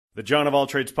The John of All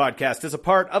Trades podcast is a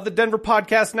part of the Denver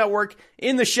Podcast Network.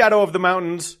 In the shadow of the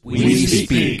mountains, we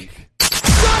speak.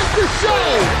 Start the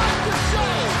show!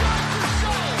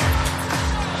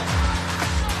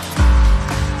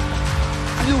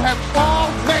 You have all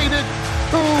made it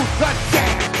to the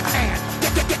dance.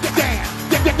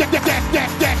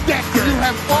 You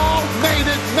have all made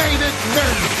it.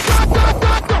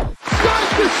 Start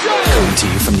the show! Coming to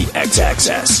you from the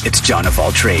X-Axis, it's John of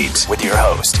All Trades with your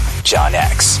host, John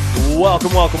X.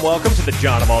 Welcome to the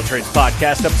John of All Trades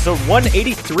podcast, episode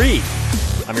 183.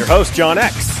 I'm your host, John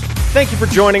X. Thank you for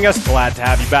joining us. Glad to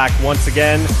have you back once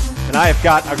again. And I have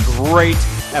got a great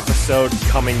episode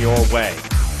coming your way.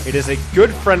 It is a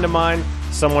good friend of mine,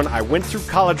 someone I went through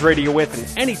college radio with,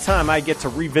 and anytime I get to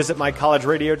revisit my college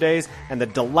radio days and the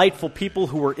delightful people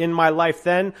who were in my life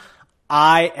then,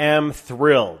 I am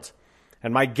thrilled.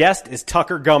 And my guest is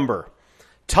Tucker Gumber.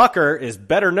 Tucker is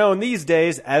better known these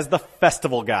days as the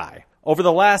festival guy. Over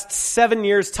the last 7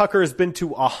 years, Tucker has been to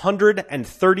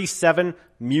 137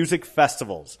 music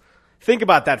festivals. Think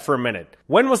about that for a minute.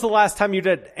 When was the last time you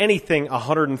did anything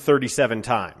 137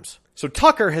 times? So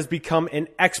Tucker has become an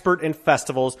expert in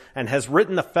festivals and has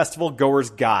written the Festival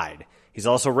Goer's Guide. He's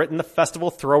also written the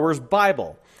Festival Thrower's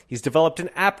Bible. He's developed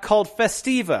an app called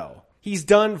Festivo. He's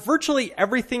done virtually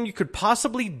everything you could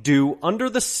possibly do under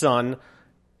the sun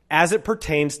as it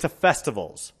pertains to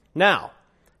festivals. Now,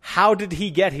 how did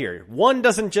he get here? One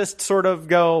doesn't just sort of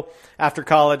go, after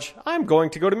college, I'm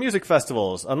going to go to music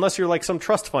festivals, unless you're like some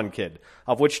trust fund kid,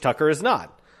 of which Tucker is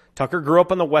not. Tucker grew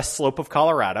up on the west slope of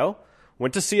Colorado,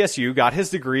 went to CSU, got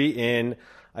his degree in,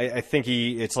 I think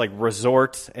it's like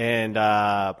resort and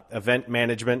event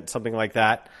management, something like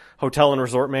that. Hotel and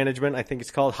resort management, I think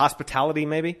it's called. Hospitality,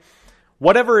 maybe.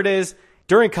 Whatever it is,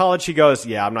 during college he goes,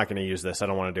 yeah, I'm not going to use this. I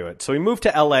don't want to do it. So he moved to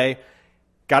LA,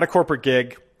 got a corporate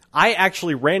gig. I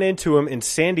actually ran into him in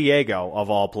San Diego,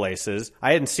 of all places.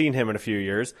 I hadn't seen him in a few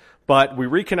years, but we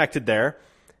reconnected there.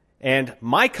 And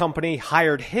my company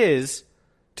hired his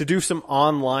to do some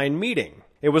online meeting.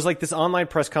 It was like this online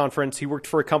press conference. He worked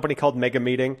for a company called Mega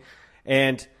Meeting,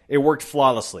 and it worked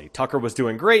flawlessly. Tucker was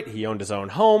doing great. He owned his own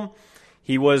home.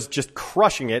 He was just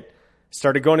crushing it.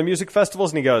 Started going to music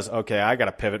festivals, and he goes, okay, I got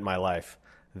to pivot my life.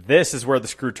 This is where the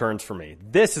screw turns for me.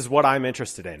 This is what I'm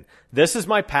interested in. This is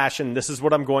my passion. This is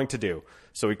what I'm going to do.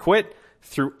 So he quit,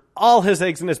 threw all his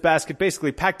eggs in his basket,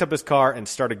 basically packed up his car and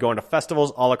started going to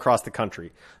festivals all across the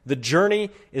country. The journey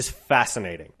is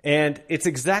fascinating. And it's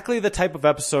exactly the type of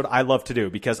episode I love to do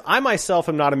because I myself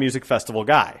am not a music festival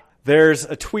guy. There's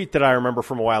a tweet that I remember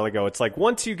from a while ago. It's like,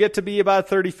 once you get to be about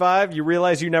 35, you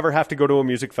realize you never have to go to a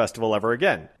music festival ever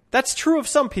again. That's true of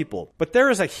some people, but there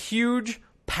is a huge,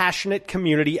 passionate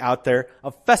community out there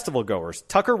of festival goers.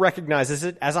 Tucker recognizes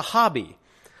it as a hobby.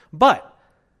 But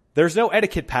there's no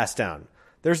etiquette passed down.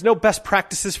 There's no best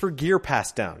practices for gear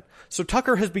passed down. So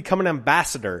Tucker has become an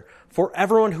ambassador for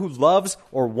everyone who loves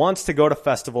or wants to go to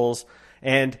festivals,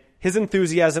 and his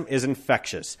enthusiasm is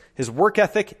infectious. His work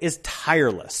ethic is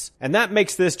tireless. And that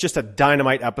makes this just a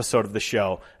dynamite episode of the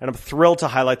show, and I'm thrilled to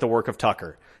highlight the work of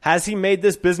Tucker. Has he made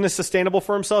this business sustainable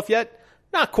for himself yet?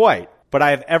 Not quite, but I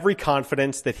have every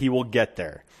confidence that he will get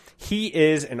there. He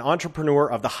is an entrepreneur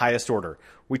of the highest order.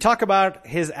 We talk about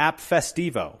his app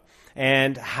Festivo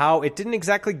and how it didn't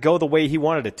exactly go the way he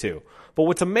wanted it to. But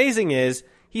what's amazing is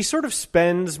he sort of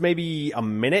spends maybe a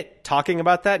minute talking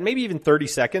about that, maybe even 30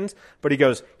 seconds, but he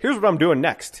goes, here's what I'm doing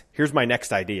next. Here's my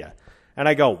next idea. And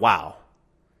I go, wow.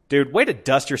 Dude, way to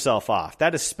dust yourself off.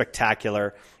 That is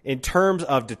spectacular. In terms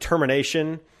of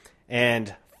determination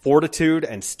and fortitude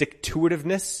and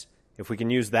stick-to-itiveness, if we can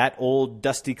use that old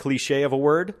dusty cliche of a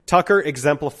word, Tucker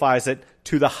exemplifies it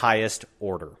to the highest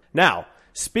order. Now,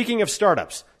 speaking of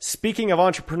startups, speaking of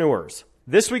entrepreneurs,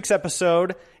 this week's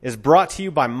episode is brought to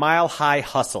you by Mile High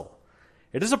Hustle.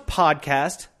 It is a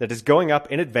podcast that is going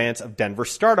up in advance of Denver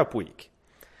Startup Week.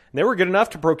 And they were good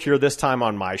enough to procure this time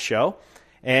on my show,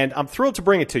 and I'm thrilled to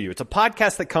bring it to you. It's a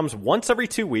podcast that comes once every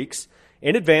 2 weeks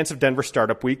in advance of Denver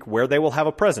Startup Week, where they will have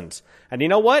a presence. And you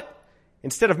know what?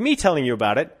 Instead of me telling you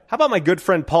about it, how about my good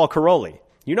friend Paul Caroli?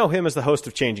 You know him as the host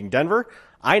of Changing Denver.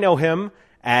 I know him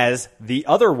as the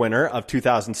other winner of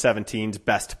 2017's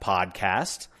Best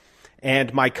Podcast.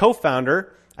 And my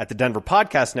co-founder at the Denver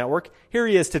Podcast Network, here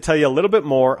he is to tell you a little bit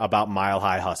more about Mile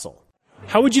High Hustle.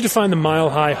 How would you define the Mile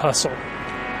High Hustle?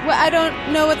 Well, I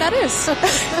don't know what that is.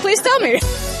 Please tell me.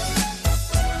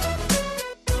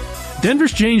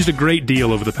 Denver's changed a great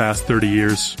deal over the past 30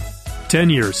 years. 10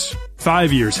 years.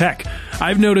 5 years. Heck,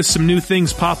 I've noticed some new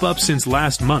things pop up since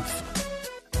last month.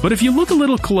 But if you look a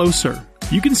little closer,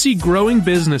 you can see growing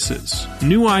businesses,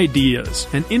 new ideas,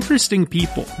 and interesting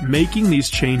people making these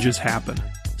changes happen.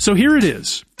 So here it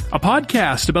is, a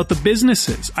podcast about the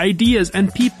businesses, ideas,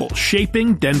 and people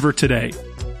shaping Denver today.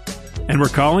 And we're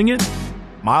calling it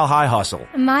Mile High Hustle.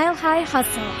 Mile High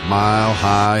Hustle. Mile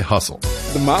High Hustle.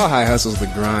 The Mile High Hustle is the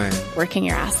grind. Working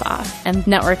your ass off and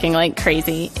networking like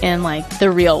crazy in like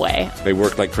the real way. They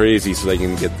work like crazy so they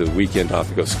can get the weekend off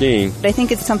to go skiing. I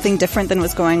think it's something different than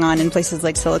what's going on in places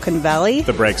like Silicon Valley.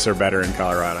 The breaks are better in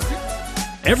Colorado.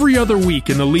 Every other week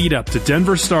in the lead up to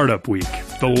Denver Startup Week,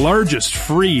 the largest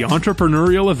free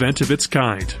entrepreneurial event of its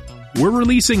kind, we're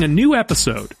releasing a new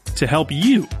episode to help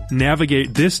you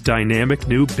navigate this dynamic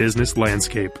new business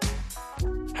landscape.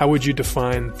 How would you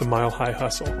define the Mile High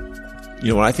Hustle? You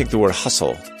know, when I think the word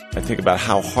hustle, I think about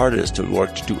how hard it is to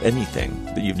work to do anything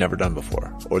that you've never done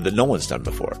before or that no one's done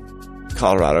before.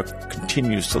 Colorado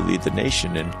continues to lead the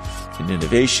nation in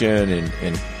innovation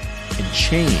and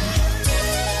change.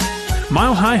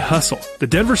 Mile High Hustle, the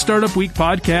Denver Startup Week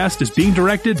podcast, is being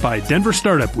directed by Denver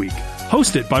Startup Week,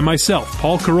 hosted by myself,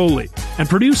 Paul Caroli, and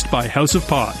produced by House of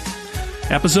Pod.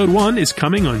 Episode 1 is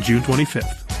coming on June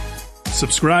 25th.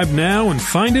 Subscribe now and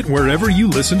find it wherever you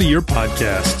listen to your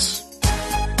podcasts.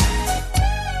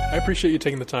 I appreciate you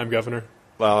taking the time, Governor.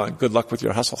 Well, good luck with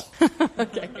your hustle.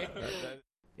 Okay.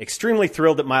 Extremely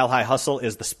thrilled that Mile High Hustle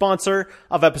is the sponsor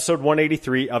of episode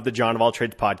 183 of the John of All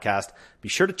Trades podcast. Be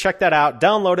sure to check that out.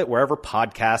 Download it wherever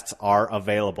podcasts are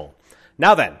available.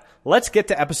 Now then, let's get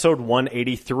to episode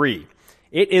 183.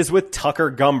 It is with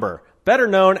Tucker Gumber, better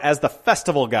known as the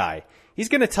Festival Guy. He's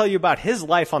going to tell you about his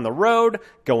life on the road,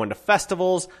 going to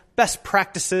festivals, best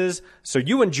practices, so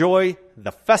you enjoy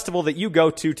the festival that you go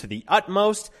to the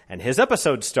utmost, and his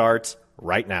episode starts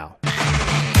right now.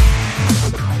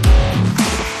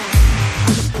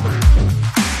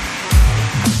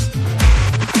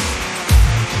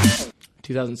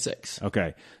 2006.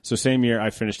 Okay. So same year I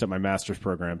finished up my master's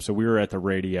program. So we were at the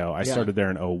radio. I started there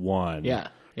in 01. Yeah.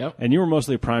 Yep. And you were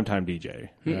mostly a primetime DJ,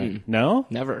 right? No?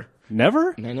 Never.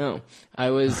 Never? I know.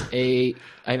 I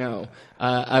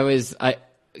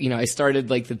started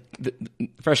like the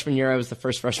freshman year. I was the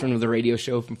first freshman of the radio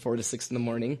show from 4 to 6 in the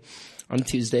morning on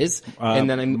Tuesdays. And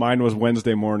then mine was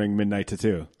Wednesday morning, midnight to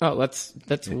 2. Oh,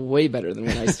 that's way better than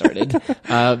when I started.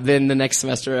 Then the next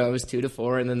semester I was 2 to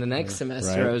 4, and then the next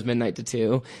semester I was midnight to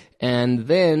 2. And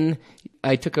then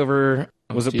I took over.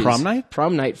 Was it prom night?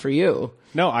 Prom night for you.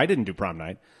 No, I didn't do prom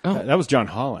night. Oh. That was John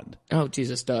Holland. Oh,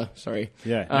 Jesus, duh. Sorry.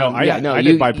 Yeah. I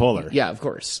did bipolar. Yeah, of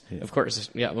course. Yeah. Of course.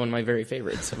 Yeah, one of my very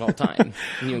favorites of all time.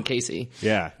 You and Casey.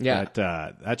 Yeah.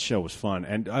 That show was fun.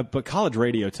 And but college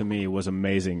radio to me was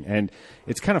amazing. And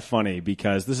it's kind of funny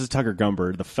because this is Tucker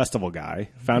Gumber, the festival guy,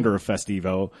 founder of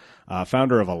Festivo,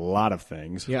 founder of a lot of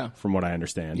things, from what I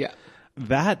understand. Yeah.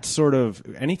 That sort of,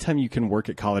 anytime you can work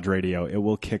at college radio, it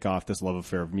will kick off this love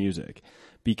affair of music.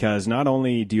 Because not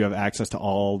only do you have access to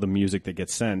all the music that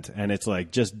gets sent, and it's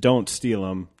like, just don't steal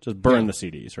them, just burn the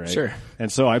CDs, right? Sure.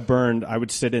 And so I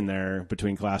would sit in there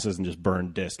between classes and just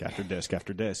burn disc after disc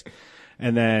after disc.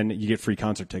 And then you get free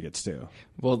concert tickets too.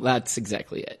 Well, that's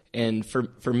exactly it. And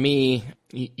for me,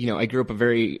 I grew up a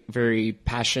very, very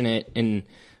passionate and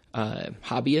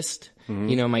hobbyist. Mm-hmm.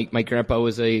 You know, my grandpa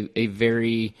was a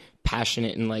very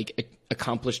passionate and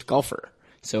accomplished golfer.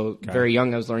 So very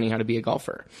young, I was learning how to be a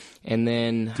golfer. And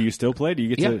then, do you still play? Do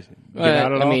you get to get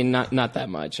out at all? I mean, not that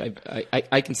much.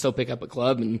 I can still pick up a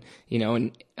club, and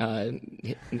I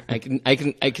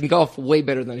can golf way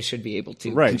better than I should be able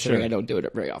to. Right, considering sure. I don't do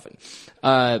it very often.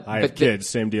 I have kids,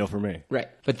 same deal for me. Right,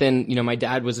 but then my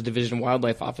dad was a division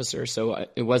wildlife officer, so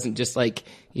it wasn't just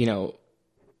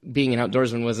being an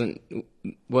outdoorsman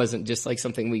wasn't just like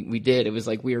something we did. It was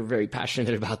like we were very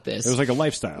passionate about this. It was like a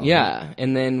lifestyle. Yeah. Right?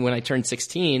 And then when I turned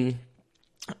 16,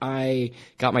 I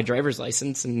got my driver's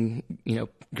license in,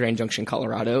 Grand Junction,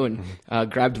 Colorado, and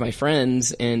grabbed my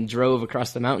friends and drove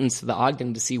across the mountains to the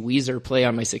Ogden to see Weezer play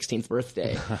on my 16th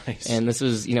birthday. Nice. And this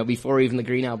was, before even the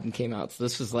Green album came out. So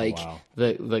this was like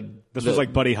This was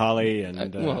like Buddy Holly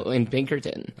and in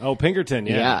Pinkerton. Oh, Pinkerton,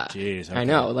 yeah. Jeez, okay. I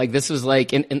know. Like this was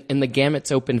like, and the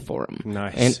gamut's open for him.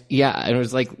 Nice. And and it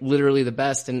was like literally the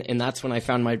best. And that's when I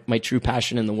found my true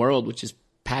passion in the world, which is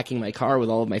packing my car with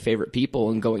all of my favorite people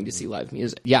and going to see live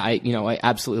music. Yeah, I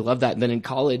absolutely love that. And then in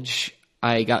college,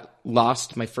 I got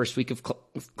lost my first week of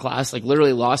class, like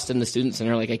literally lost in the student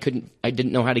center. Like I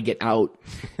didn't know how to get out.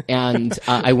 And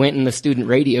I went in the student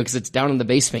radio because it's down in the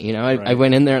basement, I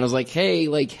went in there and I was like, hey,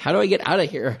 like, how do I get out of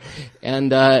here?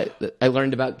 And I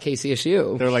learned about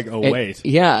KCSU. They're like, oh, wait.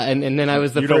 Yeah. And then I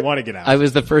was you don't want to get out. I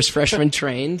was the first freshman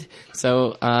trained.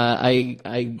 So I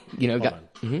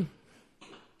got... Mm-hmm.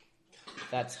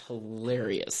 That's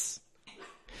hilarious.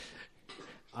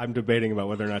 I'm debating about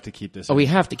whether or not to keep this. Oh, we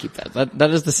have to keep that.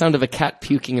 That is the sound of a cat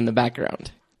puking in the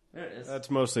background. There it is. That's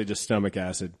mostly just stomach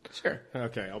acid. Sure.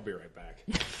 Okay, I'll be right back.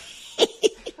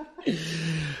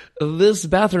 This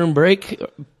bathroom break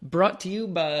brought to you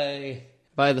by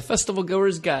the Festival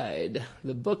Goer's Guide,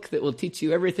 the book that will teach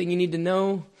you everything you need to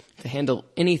know to handle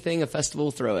anything a festival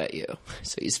will throw at you.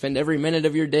 So you spend every minute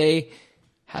of your day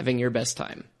having your best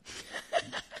time.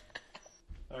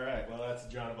 All right, well, that's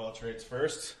John of all trades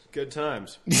first. Good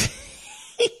times.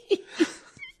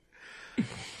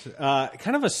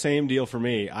 Kind of a same deal for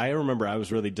me. I remember I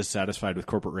was really dissatisfied with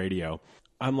corporate radio.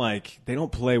 I'm like, they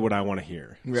don't play what I want to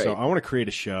hear. Right. So I want to create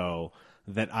a show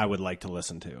that I would like to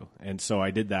listen to. And so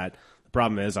I did that. The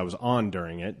problem is I was on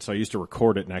during it, so I used to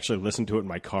record it and actually listen to it in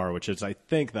my car, which is, I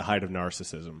think, the height of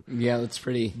narcissism. Yeah, that's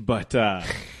pretty. But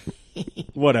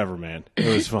whatever, man. It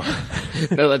was fun.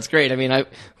 No, that's great. I mean,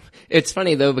 it's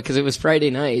funny, though, because it was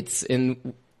Friday nights,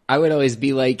 and I would always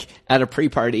be like at a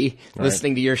pre-party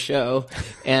listening to your show,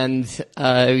 and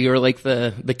you were like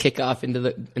the kickoff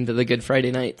into the Good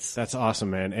Friday nights. That's awesome,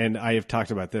 man. And I have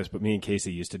talked about this, but me and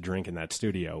Casey used to drink in that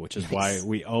studio, which is why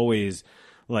we always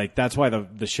that's why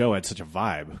the show had such a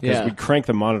vibe, because we'd crank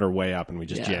the monitor way up and we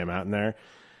just jam out in there.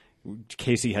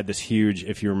 Casey had this huge,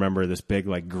 if you remember, this big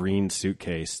like green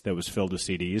suitcase that was filled with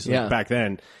CDs. Yeah. Like, back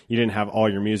then, you didn't have all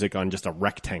your music on just a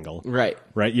rectangle. Right.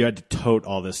 You had to tote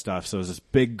all this stuff. So it was this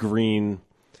big green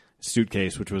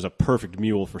suitcase, which was a perfect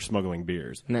mule for smuggling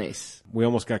beers. Nice. We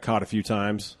almost got caught a few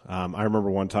times. I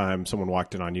remember one time someone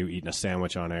walked in on you eating a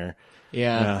sandwich on air.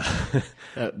 Yeah.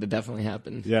 That definitely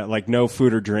happened. Yeah, like no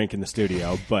food or drink in the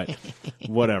studio, but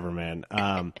whatever, man.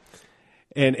 And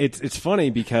it's funny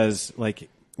because like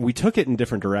we took it in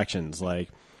different directions. Like,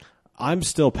 I'm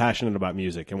still passionate about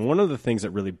music, and one of the things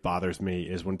that really bothers me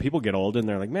is when people get old and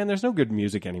they're like, man, there's no good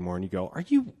music anymore. And you go, are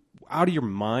you out of your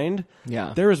mind?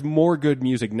 Yeah. There is more good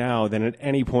music now than at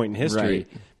any point in history, Right.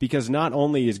 because not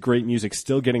only is great music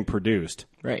still getting produced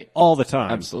Right. all the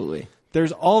time. Absolutely.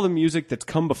 There's all the music that's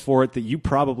come before it that you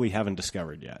probably haven't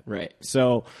discovered yet. Right.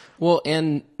 So, well,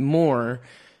 and more,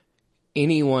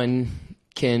 anyone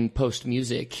can post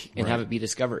music and have it be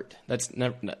discovered.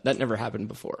 That never happened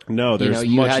before. No, there's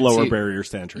much lower barriers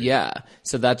to entry. Yeah.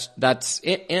 So that's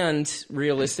it. And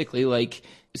realistically, like,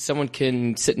 someone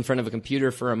can sit in front of a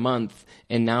computer for a month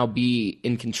and now be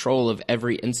in control of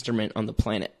every instrument on the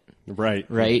planet. Right.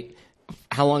 Right.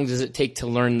 How long does it take to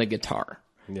learn the guitar?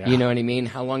 Yeah. You know what I mean?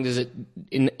 How long does it,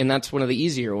 and that's one of the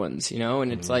easier ones, you know,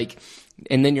 and it's like,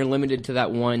 and then you're limited to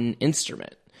that one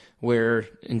instrument, where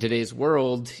in today's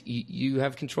world, you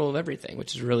have control of everything,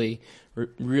 which is really,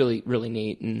 really, really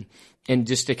neat. And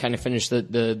just to kind of finish,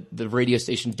 the radio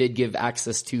station did give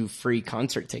access to free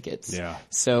concert tickets. Yeah.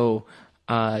 So,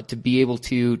 to be able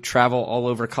to travel all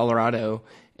over Colorado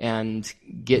and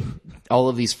get all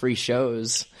of these free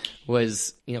shows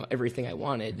was, you know, everything I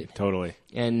wanted. Totally.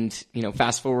 And, you know,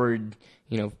 fast forward,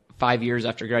 5 years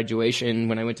after graduation,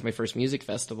 when I went to my first music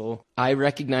festival, I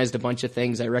recognized a bunch of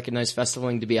things. I recognized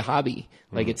festivaling to be a hobby.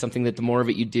 Like, it's something that the more of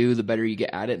it you do, the better you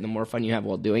get at it and the more fun you have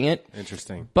while doing it.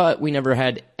 Interesting. But we never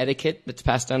had etiquette that's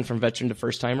passed down from veteran to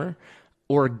first timer,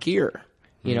 or gear.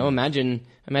 You know, imagine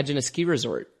a ski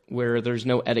resort where there's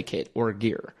no etiquette or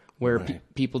gear, where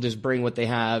people just bring what they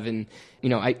have. And,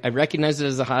 I recognize it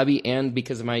as a hobby, and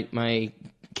because of my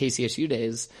KCSU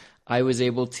days, I was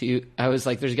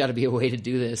like, there's got to be a way to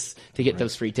do this to get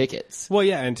those free tickets. Well,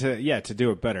 yeah, and to do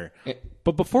it better.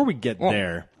 But before we get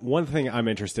there, one thing I'm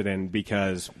interested in,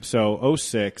 because,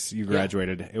 06, you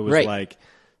graduated. It was like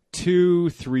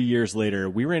 2-3 years later,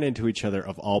 we ran into each other,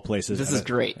 of all places. This is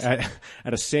great. At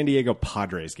a San Diego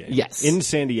Padres game. Yes. In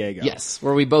San Diego. Yes,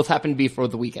 where we both happened to be for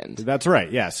the weekend. That's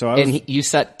right, yeah. So you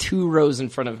sat 2 rows in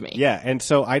front of me. Yeah, and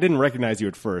so I didn't recognize you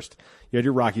at first. You had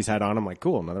your Rockies hat on. I'm like,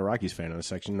 cool, another Rockies fan in this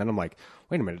section. And then I'm like,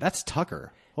 wait a minute, that's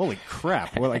Tucker. Holy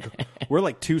crap. We're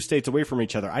like 2 states away from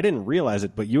each other. I didn't realize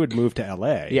it, but you had moved to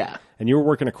LA. Yeah. And you were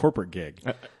working a corporate gig.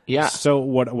 Yeah. So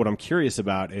what I'm curious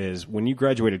about is, when you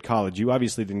graduated college, you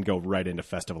obviously didn't go right into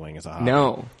festivaling as a hobby.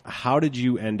 No. How did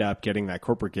you end up getting that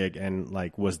corporate gig, and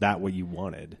was that what you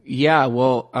wanted? Yeah,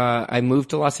 well, I moved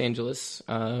to Los Angeles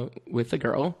with a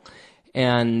girl,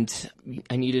 and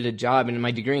I needed a job, and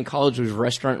my degree in college was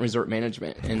restaurant and resort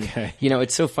management. And,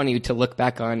 it's so funny to look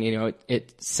back on,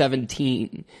 at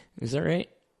 17, is that right?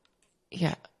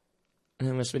 Yeah. And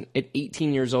I must have been at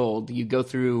 18 years old, you go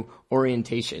through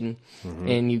orientation,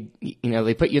 and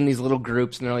they put you in these little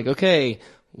groups, and they're like, okay,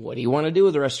 what do you want to do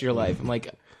with the rest of your life? I'm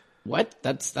like, what?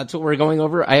 That's what we're going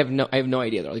over? I have no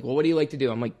idea. They're like, well, what do you like to do?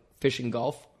 I'm like, fishing,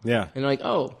 golf. Yeah. And they're like,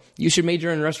 oh, you should major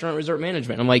in restaurant resort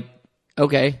management. I'm like,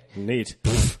 okay. Neat.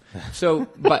 So,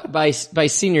 by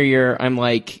senior year, I'm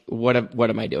like, what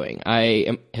am I doing?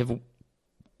 I have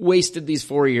wasted these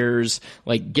 4 years.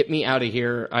 Like, get me out of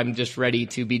here. I'm just ready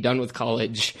to be done with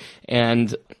college.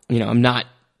 And, I'm not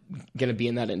going to be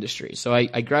in that industry. So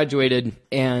I graduated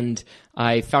and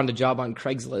I found a job on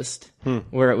Craigslist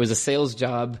where it was a sales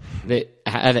job that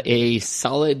had a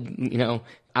solid,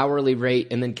 hourly rate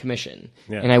and then commission.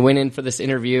 Yeah. And I went in for this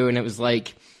interview and it was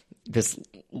like this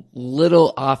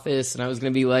little office and I was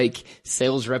going to be like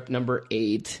sales rep number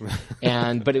 8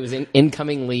 but it was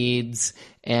incoming leads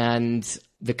and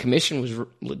the commission was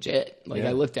legit. Like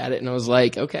I looked at it and I was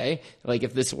like, okay, like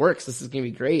if this works, this is going to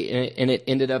be great. And it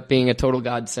ended up being a total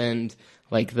godsend.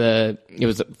 Like it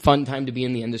was a fun time to be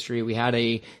in the industry. We had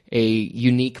a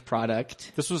unique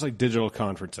product. This was like digital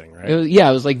conferencing, right?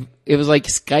 It was like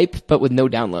Skype, but with no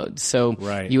downloads. So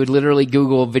you would literally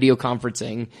Google video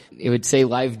conferencing. It would say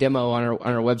live demo on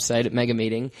our website at Mega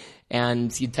Meeting,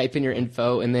 and you'd type in your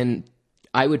info, and then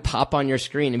I would pop on your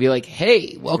screen and be like,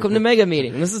 "Hey, welcome to Mega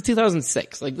Meeting." And this is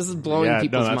 2006. Like this is blowing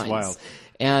people's minds. Wild.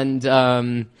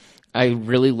 And I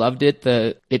really loved it.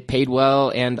 It paid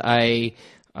well, and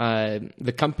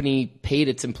the company paid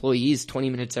its employees 20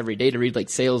 minutes every day to read like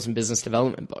sales and business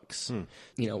development books.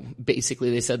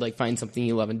 Basically they said like find something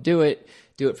you love and do it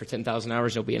for 10,000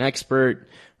 hours. You'll be an expert.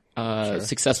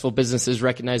 Successful businesses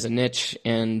recognize a niche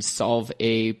and solve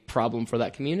a problem for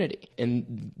that community.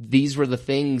 And these were the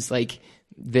things like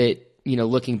that,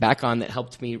 looking back on that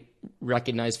helped me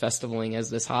recognize festivaling as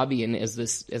this hobby and as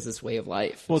this way of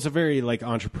life. Well, it's a very like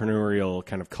entrepreneurial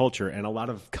kind of culture. And a lot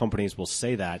of companies will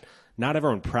say that. Not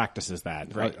everyone practices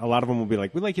that. Right. A lot of them will be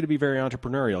like, we'd like you to be very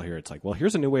entrepreneurial here. It's like, well,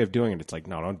 here's a new way of doing it. It's like,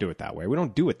 no, don't do it that way. We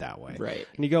don't do it that way. Right.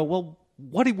 And you go, well,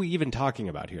 what are we even talking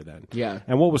about here then? Yeah.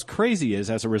 And what was crazy is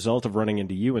as a result of running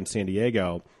into you in San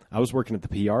Diego, I was working at the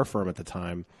PR firm at the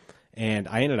time, and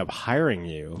I ended up hiring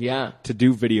you to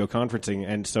do video conferencing.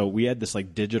 And so we had this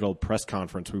like digital press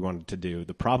conference we wanted to do.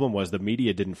 The problem was the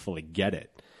media didn't fully get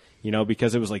it,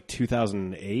 because it was like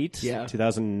 2008,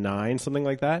 2009, something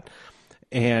like that.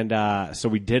 And so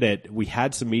we did it. We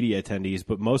had some media attendees,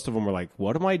 but most of them were like,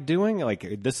 what am I doing?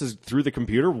 Like, this is through the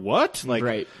computer? What? Like,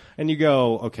 right. And you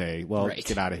go, okay, well,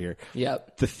 get out of here.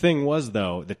 Yep. The thing was,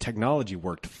 though, the technology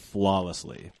worked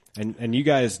flawlessly. And you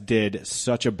guys did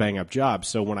such a bang-up job.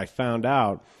 So when I found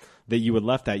out that you had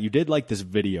left that, you did like this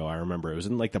video, I remember. It was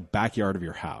in like the backyard of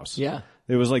your house. Yeah.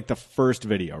 It was like the first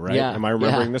video, right? Yeah. Am I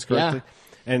remembering this correctly? Yeah.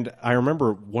 And I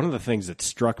remember one of the things that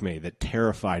struck me, that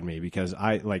terrified me, because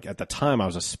at the time I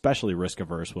was especially risk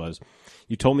averse, was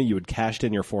you told me you had cashed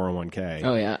in your 401k.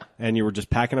 Oh, yeah. And you were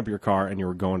just packing up your car and you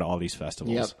were going to all these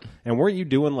festivals. Yep. And weren't you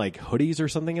doing like hoodies or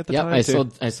something at the time?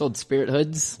 I sold Spirit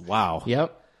hoods. Wow.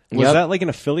 Yep. Was that like an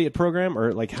affiliate program,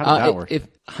 or like how did that work? If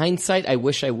hindsight, I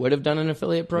wish I would have done an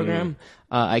affiliate program.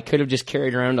 I could have just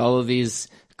carried around all of these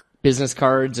business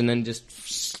cards and then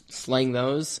just slang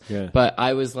those. Yeah. But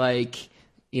I was like,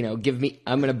 I'm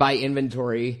going to buy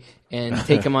inventory and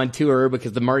take them on tour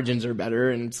because the margins are better.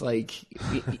 And it's like,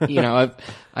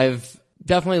 I've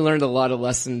definitely learned a lot of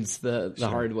lessons the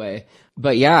hard way.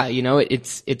 But yeah,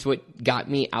 it's what got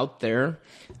me out there.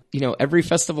 Every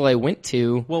festival I went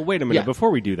to. Well, wait a minute. Before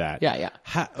we do that. Yeah.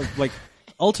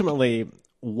 Ultimately,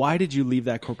 why did you leave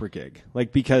that corporate gig?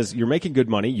 Like, because you're making good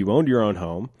money. You owned your own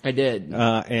home. I did.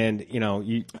 And,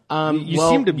 you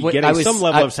seem to be getting some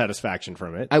level of satisfaction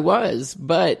from it. I was,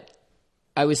 but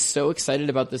I was so excited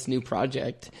about this new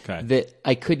project that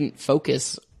I couldn't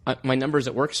focus. My numbers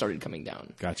at work started coming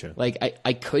down. Gotcha. Like,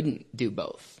 I couldn't do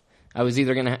both. I was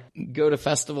either going to go to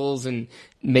festivals and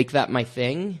make that my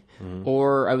thing,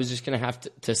 or I was just going to have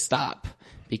to stop.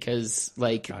 Because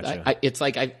it's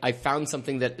like I found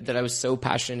something that I was so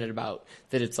passionate about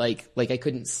that it's like I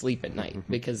couldn't sleep at night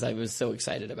because I was so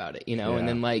excited about it, And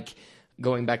then like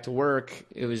going back to work,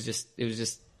 it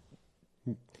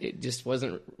just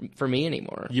wasn't for me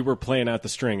anymore. You were playing out the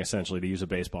string, essentially, to use a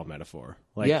baseball metaphor.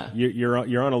 Like, you're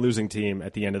on a losing team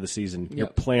at the end of the season. You're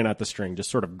playing out the string, just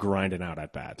sort of grinding out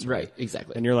at bats. Right,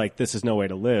 exactly. And you're like, this is no way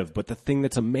to live. But the thing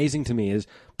that's amazing to me is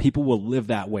people will live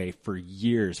that way for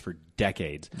years, for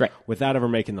decades, without ever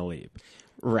making the leap.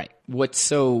 Right. What's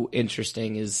so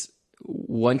interesting is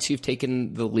once you've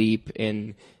taken the leap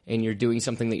and you're doing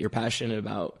something that you're passionate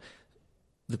about,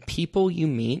 the people you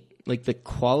meet, like the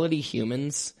quality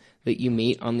humans that you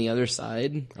meet on the other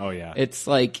side. Oh yeah. It's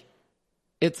like,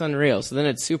 it's unreal. So then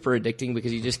it's super addicting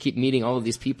because you just keep meeting all of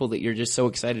these people that you're just so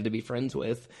excited to be friends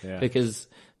with because,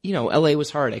 LA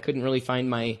was hard. I couldn't really find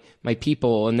my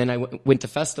people. And then I went to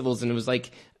festivals, and it was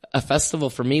like a festival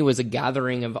for me was a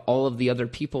gathering of all of the other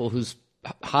people whose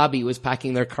hobby was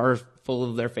packing their car full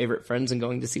of their favorite friends and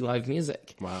going to see live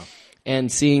music. Wow.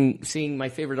 And seeing my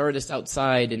favorite artist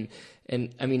outside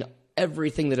and I mean,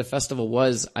 everything that a festival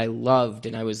was, I loved,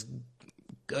 and I was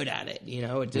good at it. You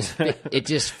know, it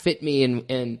just fit me,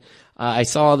 and I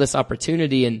saw this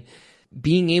opportunity, and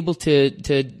being able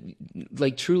to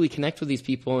like truly connect with these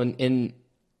people, and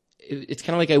it's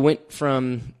kind of like I went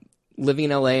from living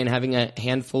in LA and having a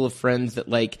handful of friends that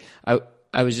like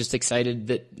I was just excited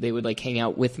that they would like hang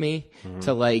out with me,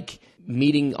 to like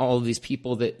meeting all of these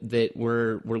people that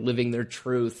were living their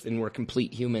truth and were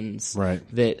complete humans, right,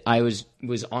 that I was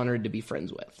honored to be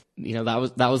friends with. You know,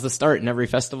 that was the start. In every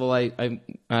festival I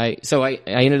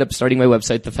ended up starting my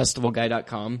website,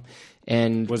 thefestivalguy.com.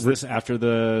 And was this after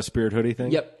the Spirit Hoodie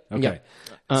thing? Yep. Okay. Yep.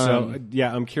 So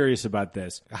yeah, I'm curious about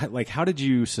this. Like, how did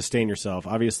you sustain yourself?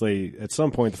 Obviously, at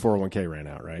some point, the 401k ran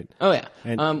out, right? Oh yeah.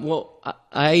 And, well,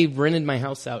 I rented my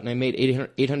house out, and I made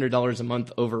 $800 a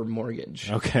month over mortgage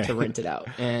to rent it out,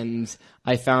 and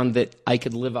I found that I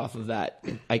could live off of that.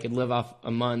 I could live off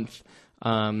a month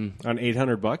on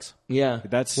 $800. Yeah,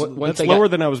 that's lower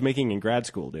than I was making in grad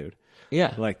school, dude.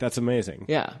 Yeah. Like, that's amazing.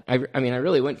 Yeah. I mean, I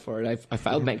really went for it. I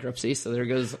filed bankruptcy, so there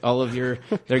goes all of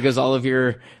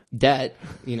your debt,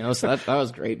 you know, so that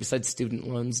was great. Besides student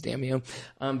loans, damn you.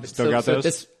 Still got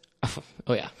those?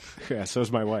 Oh yeah. Yeah,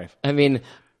 so's my wife. I mean,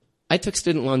 I took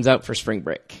student loans out for spring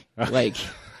break. Like,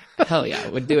 hell yeah, I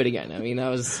would do it again. I mean, I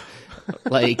was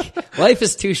like, life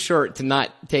is too short to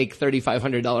not take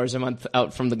 $3,500 a month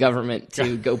out from the government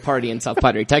to go party in South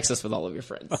Padre, Texas with all of your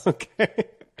friends. Okay.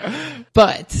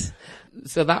 But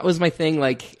so that was my thing.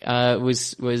 Like,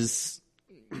 was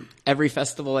every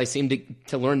festival I seemed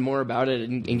to learn more about it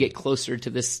and get closer to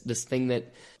this thing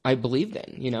that I believed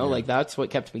in. You know, like that's what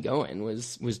kept me going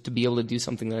was to be able to do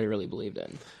something that I really believed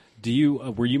in.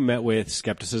 Were you met with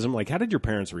skepticism? Like, how did your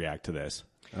parents react to this?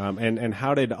 And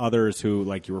how did others who,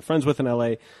 like, you were friends with in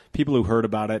LA, people who heard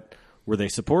about it, were they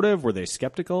supportive? Were they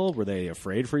skeptical? Were they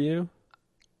afraid for you?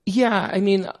 Yeah, I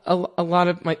mean, a lot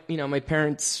of my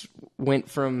parents went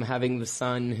from having the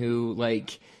son who,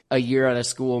 like, a year out of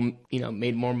school, you know,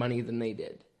 made more money than they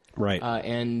did. Right.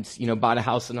 And, you know, bought a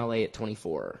house in LA at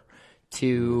 24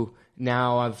 to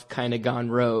now I've kind of gone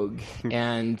rogue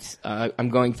and I'm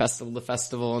going festival to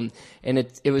festival, and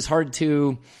it was hard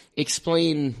to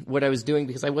explain what I was doing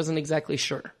because I wasn't exactly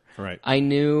sure. Right. I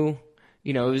knew,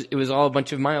 you know, it was all a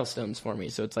bunch of milestones for me.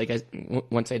 So it's like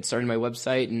once I'd started my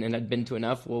website and I'd been to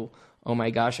enough, well, oh my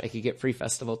gosh, I could get free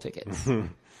festival tickets.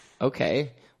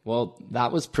 Okay. Well,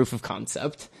 that was proof of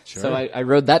concept. Sure. So I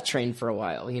rode that train for a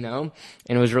while, you know,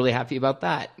 and I was really happy about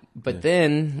that. But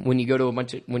then when you go to a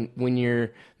bunch of, when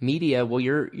you're media, well,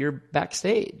 you're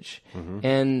backstage,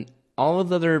 and all of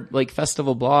the other like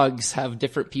festival blogs have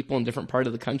different people in different part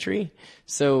of the country.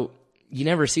 So you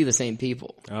never see the same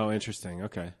people. Oh, interesting.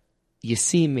 Okay. You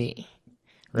see me,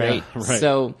 right? Yeah, right.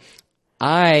 So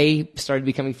I started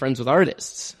becoming friends with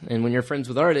artists, and when you're friends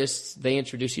with artists, they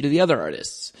introduce you to the other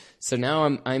artists. So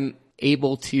now I'm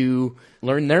able to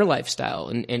learn their lifestyle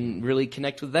and really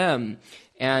connect with them.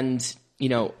 And, you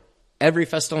know, every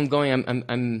festival I'm going,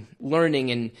 I'm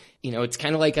learning, and, you know, it's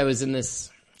kind of like I was in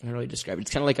this, I don't really describe it. It's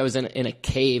kind of like I was in a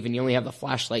cave and you only have the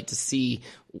flashlight to see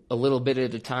a little bit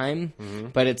at a time,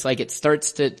 but it's like I start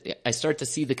to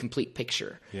see the complete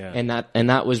picture. Yeah. And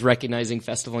that was recognizing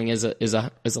festivaling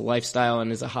as a lifestyle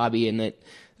and as a hobby, and that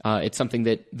it's something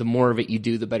that the more of it you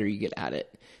do, the better you get at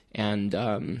it. And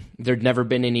there'd never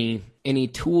been any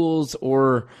tools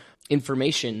or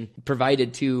information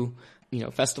provided to, you know,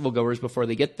 festival goers before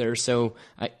they get there. So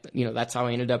that's how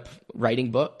I ended up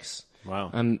writing books.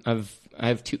 Wow.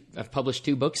 I've published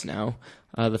 2 books now.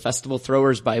 The Festival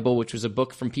Throwers Bible, which was a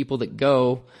book from people that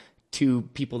go to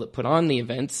people that put on the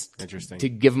events. Interesting. To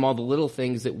give them all the little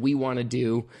things that we want to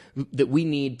do, that we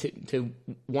need to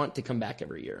want to come back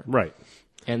every year. Right.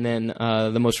 And then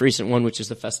the most recent one, which is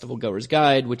the Festival Goer's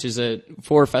Guide, which is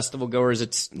for festival goers.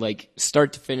 It's like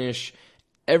start to finish,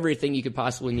 everything you could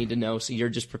possibly need to know, so you're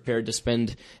just prepared to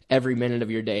spend every minute of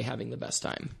your day having the best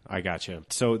time. I gotcha.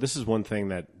 So this is one thing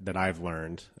that I've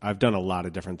learned. I've done a lot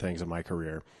of different things in my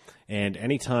career, and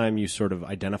anytime you sort of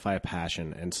identify a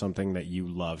passion and something that you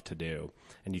love to do,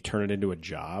 and you turn it into a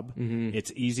job,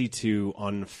 it's easy to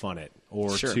unfun it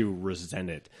or to resent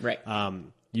it. Right.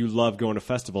 You love going to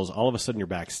festivals. All of a sudden, you're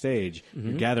backstage.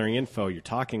 You're gathering info. You're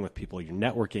talking with people. You're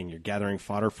networking. You're gathering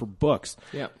fodder for books.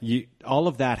 Yeah. All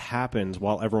of that happens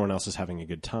while everyone else is having a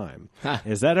good time.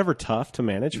 Is that ever tough to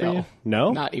manage for you?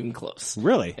 No? Not even close.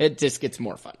 Really? It just gets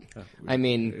more fun. I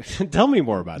mean... Tell me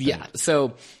more about that. Yeah.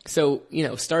 So, you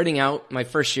know, starting out, my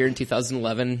first year in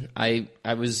 2011, I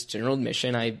was general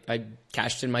admission. I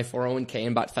cashed in my 401k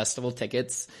and bought festival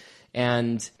tickets.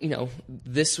 And, you know,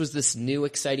 this was this new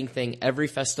exciting thing. Every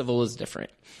festival is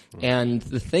different. And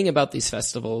the thing about these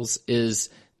festivals is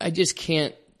I just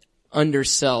can't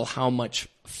undersell how much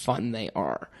fun they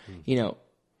are. You know,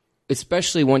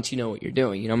 especially once you know what you're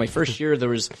doing. You know, my first year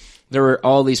there were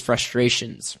all these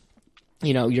frustrations.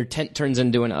 You know, your tent turns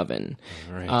into an oven.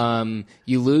 Right.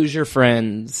 You lose your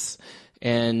friends,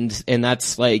 and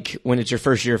that's like, when it's your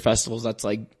first year of festivals, that's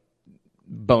like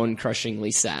bone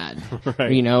crushingly sad.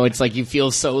 Right. You know, it's like you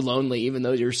feel so lonely even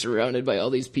though you're surrounded by all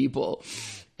these people.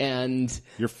 And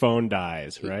your phone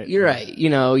dies, right? You're right. You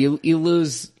know, you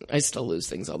lose. I still lose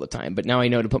things all the time, but now I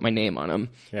know to put my name on them.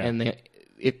 Yeah. And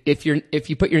if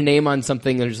you put your name on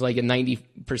something, there's like a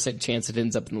 90% chance it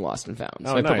ends up in the lost and found.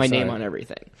 So I put my name on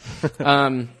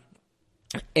everything.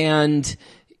 And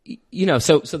you know,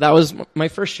 so that was my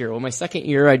first year. Well, my second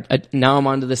year, now I'm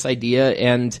onto this idea,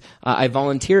 and I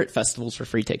volunteer at festivals for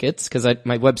free tickets because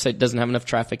my website doesn't have enough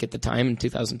traffic at the time in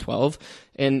 2012.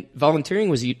 And volunteering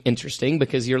was interesting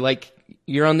because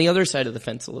you're on the other side of the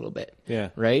fence a little bit. Yeah.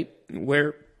 Right?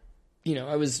 Where, you know,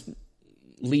 I was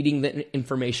leading the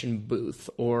information booth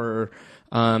or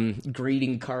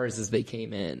greeting cars as they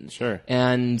came in. Sure.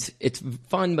 And it's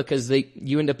fun because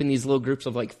you end up in these little groups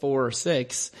of like 4 or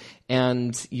 6,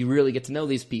 and you really get to know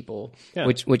these people,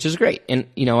 which is great. And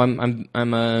you know,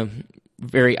 I'm a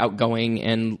very outgoing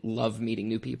and love meeting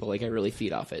new people. Like, I really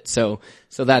feed off it. So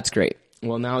that's great.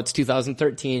 Well, now it's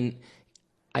 2013.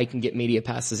 I can get media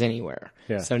passes anywhere.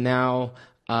 Yeah. So now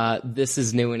this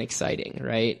is new and exciting,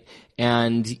 right?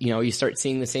 And, you know, you start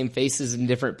seeing the same faces in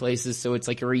different places. So it's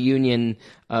like a reunion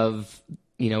of,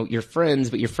 you know, your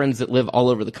friends, but your friends that live all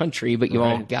over the country, but you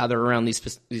all gather around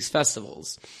these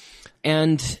festivals.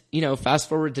 And, you know, fast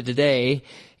forward to today,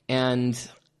 and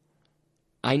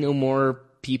I know more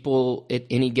people at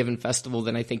any given festival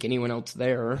than I think anyone else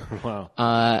there. Wow.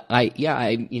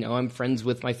 I'm friends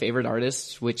with my favorite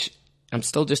artists, which I'm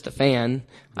still just a fan.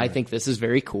 Right. I think this is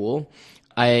very cool.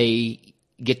 I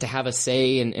get to have a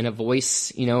say and a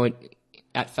voice, you know,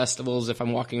 at festivals if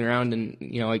I'm walking around, and,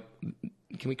 you know,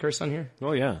 can we curse on here?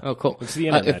 Oh, yeah. Oh, cool. It's the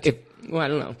internet. I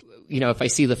don't know. You know, if I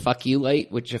see the fuck you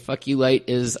light, which a fuck you light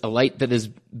is a light that is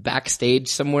backstage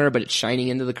somewhere, but it's shining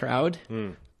into the crowd,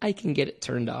 I can get it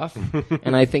turned off.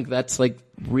 And I think that's like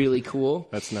really cool.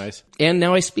 That's nice. And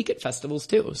now I speak at festivals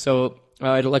too. So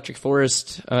at Electric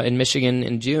Forest in Michigan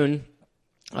in June,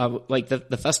 like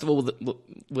the festival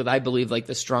with I believe like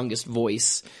the strongest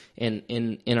voice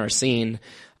in our scene,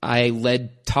 I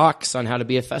led talks on how to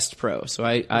be a Fest Pro. So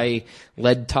I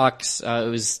led talks. It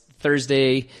was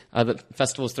Thursday. The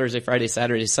festival was Thursday, Friday,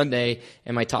 Saturday, Sunday,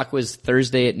 and my talk was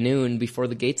Thursday at noon before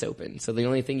the gates opened. So the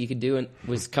only thing you could do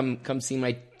was come see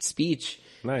my speech,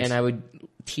 and I would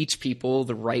teach people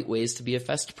the right ways to be a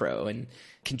Fest Pro and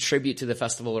contribute to the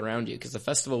festival around you. Because the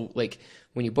festival, like,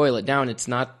 when you boil it down, it's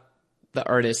not the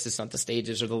artists, it's not the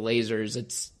stages or the lasers,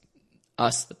 it's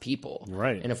us, the people.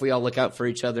 Right. And if we all look out for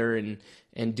each other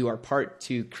and do our part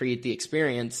to create the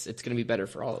experience, it's going to be better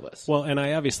for all of us. Well, and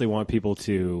I obviously want people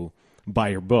to buy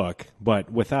your book,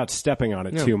 but without stepping on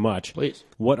it too much, please.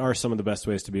 What are some of the best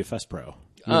ways to be a Fest Pro?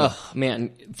 Oh,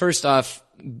 man. First off,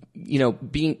 you know,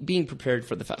 being prepared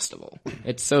for the festival.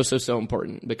 It's so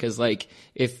important because, like,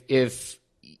 if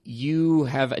you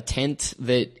have a tent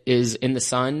that is in the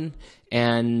sun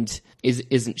and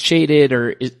isn't shaded,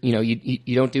 or you know,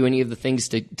 you don't do any of the things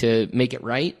to make it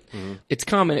right. Mm-hmm. It's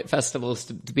common at festivals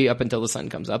to be up until the sun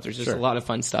comes up. There's just a lot of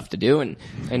fun stuff to do, and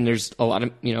there's a lot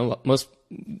of, you know,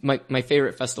 my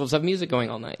favorite festivals have music going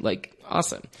all night. Like,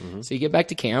 awesome. Mm-hmm. So you get back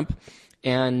to camp,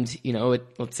 and, you know,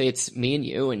 let's say it's me and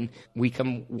you, and we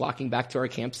come walking back to our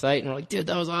campsite, and we're like, dude,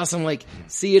 that was awesome. Like,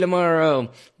 see you tomorrow.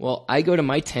 Well, I go to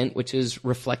my tent, which is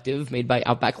reflective, made by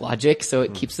Outback Logic, so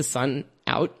it keeps the sun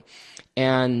out.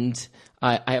 And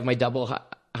I have my double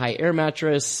high air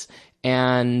mattress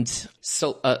and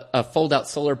a fold-out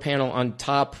solar panel on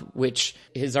top, which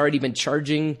has already been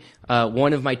charging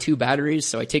one of my 2 batteries.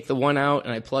 So I take the one out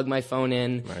and I plug my phone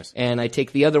in, and I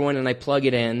take the other one and I plug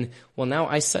it in. Well, now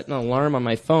I set an alarm on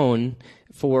my phone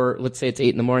for, let's say it's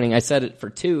 8 a.m. I set it for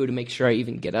 2 to make sure I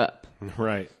even get up.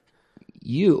 Right.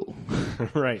 You.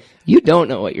 Right. You don't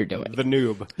know what you're doing. The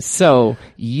noob. So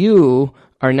you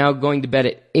are now going to bed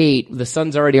at 8. The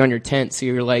sun's already on your tent, so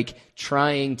you're like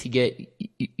trying to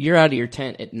you're out of your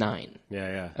tent at 9.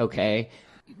 Yeah. Okay?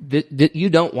 You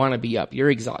don't want to be up.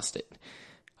 You're exhausted.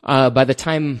 By the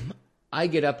time I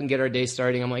get up and get our day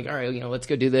starting, I'm like, all right, you know, let's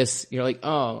go do this. You're like,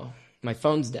 oh, my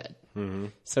phone's dead. Mm-hmm.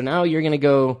 So now you're going to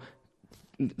go,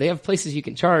 they have places you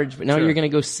can charge, but now you're going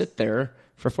to go sit there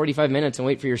for 45 minutes and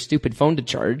wait for your stupid phone to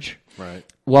charge. Right.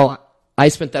 Well, I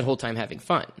spent that whole time having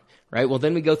fun. Right? Well,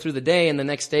 then we go through the day, and the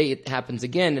next day it happens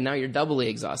again, and now you're doubly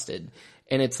exhausted.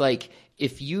 And it's like,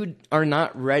 if you are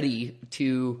not ready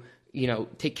to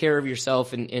take care of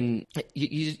yourself, and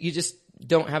you just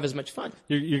don't have as much fun.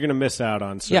 You're going to miss out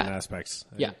on certain aspects.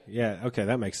 Yeah. Yeah. Okay.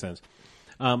 That makes sense.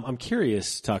 I'm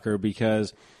curious, Tucker,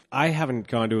 because I haven't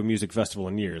gone to a music festival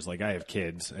in years. Like, I have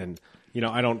kids, and,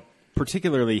 I don't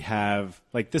particularly have,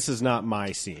 like, this is not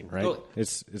my scene, right? Oh.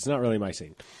 It's not really my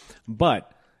scene.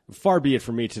 But far be it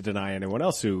from me to deny anyone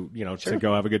else who, to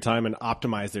go have a good time and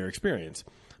optimize their experience.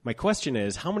 My question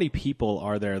is, how many people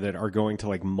are there that are going to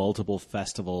like multiple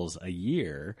festivals a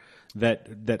year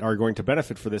that are going to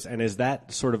benefit for this? And is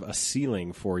that sort of a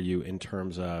ceiling for you in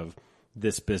terms of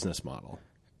this business model?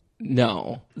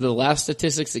 No. The last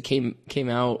statistics that came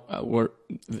out were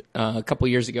a couple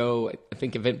years ago. I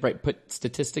think Eventbrite put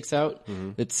statistics out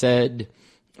that said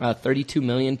 32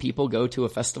 million people go to a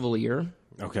festival a year.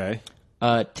 Okay.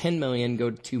 10 million go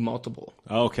to multiple.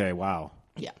 Okay, wow.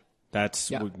 Yeah. That's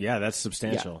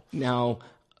substantial. Yeah. Now,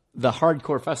 the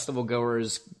hardcore festival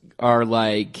goers are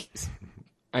like,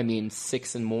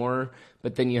 6 and more.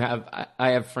 But then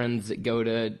I have friends that go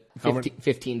to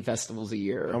 15 festivals a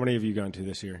year. How many have you gone to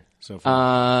this year so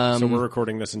far? So we're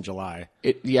recording this in July.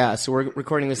 So we're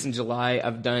recording this in July.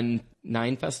 I've done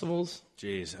 9 festivals.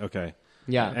 Jeez, okay.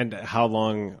 Yeah. And how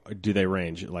long do they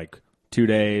range? Like 2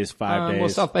 days, 5 days? Well,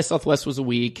 South by Southwest was a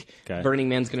week. Okay. Burning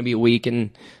Man's going to be a week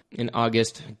in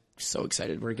August. So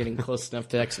excited. We're getting close enough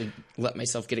to actually let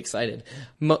myself get excited.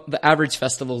 The average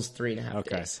festival is 3.5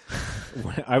 days.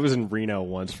 I was in Reno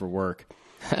once for work,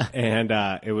 and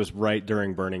it was right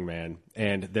during Burning Man,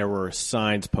 and there were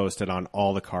signs posted on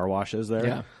all the car washes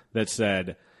there that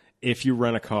said, if you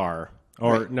rent a car,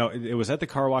 it was at the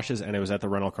car washes and it was at the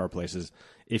rental car places.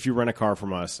 If you rent a car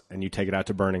from us and you take it out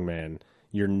to Burning Man,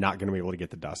 you're not going to be able to get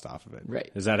the dust off of it.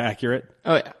 Right. Is that accurate?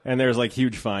 Oh, yeah. And there's like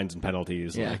huge fines and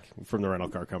penalties from the rental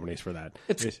car companies for that.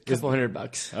 It's a couple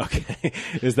 $100. Okay.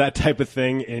 Is that type of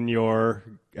thing in your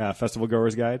festival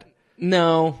goer's guide?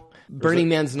 No. Burning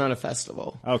Man's not a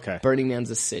festival. Okay. Burning Man's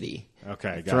a city.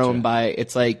 Okay, gotcha. Thrown by,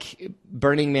 it's like,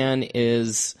 Burning Man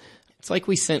it's like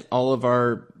we sent all of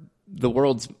the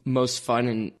world's most fun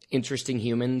and interesting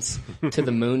humans to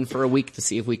the moon for a week to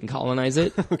see if we can colonize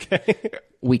it. Okay.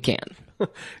 We can.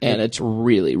 And it's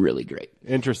really, really great.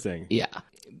 Interesting. Yeah.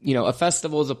 A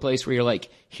festival is a place where you're like,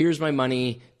 here's my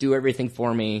money, do everything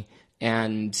for me.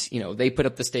 And, they put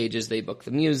up the stages, they book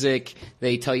the music,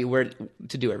 they tell you where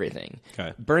to do everything.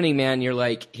 Okay. Burning Man, you're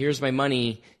like, here's my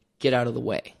money, get out of the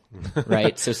way.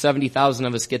 Right? So 70,000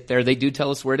 of us get there. They do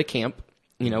tell us where to camp.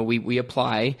 We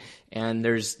apply, and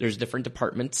there's different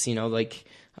departments,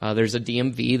 there's a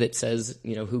DMV that says,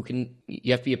 you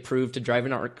have to be approved to drive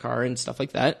an art car and stuff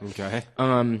like that. Okay.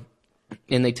 And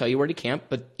they tell you where to camp,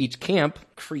 but each camp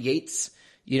creates,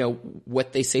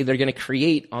 what they say they're going to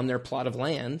create on their plot of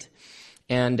land.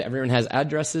 And everyone has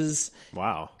addresses.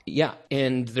 Wow. Yeah.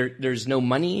 And there's no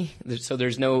money. So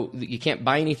you can't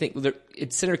buy anything.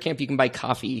 At center camp, you can buy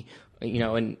coffee,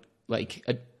 and like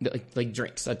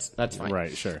drinks. That's fine.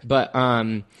 Right. Sure. But,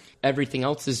 everything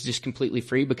else is just completely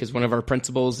free because one of our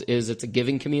principles is it's a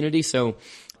giving community. So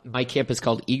my camp is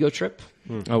called Ego Trip.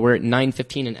 We're at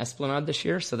 915 in Esplanade this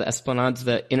year. So the Esplanade's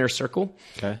the inner circle.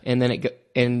 Okay. And then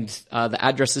the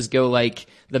addresses go like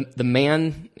the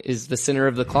man is the center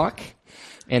of the clock.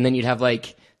 And then you'd have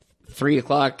like 3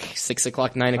 o'clock, 6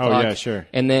 o'clock, 9 o'clock. Oh yeah, sure.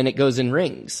 And then it goes in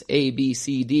rings, A, B,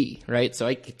 C, D, right? So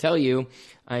I could tell you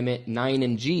I'm at 9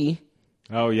 and G.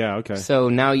 Oh, yeah, okay. So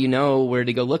now you know where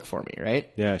to go look for me,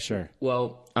 right? Yeah, sure.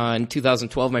 Well, in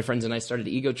 2012, my friends and I started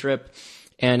Ego Trip,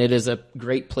 and it is a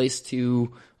great place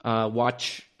to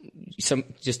watch some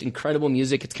just incredible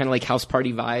music. It's kind of like house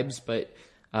party vibes, but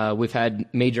we've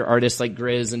had major artists like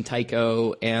Grizz and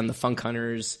Tycho and the Funk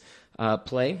Hunters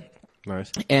play.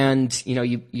 Nice. And,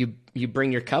 you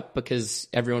bring your cup because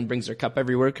everyone brings their cup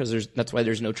everywhere because that's why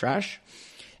there's no trash.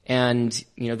 And,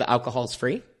 the alcohol's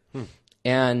free.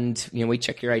 And, we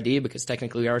check your ID because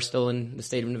technically we are still in the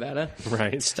state of Nevada.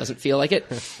 Right. It just doesn't feel like it.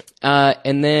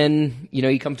 And then,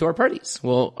 you come to our parties.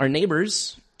 Well, our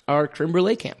neighbors are creme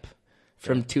brulee camp.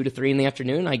 From 2 to 3 in the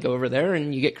afternoon, I go over there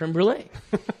and you get creme brulee.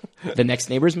 The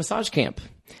next neighbor's massage camp.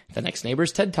 The next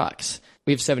neighbor's TED Talks.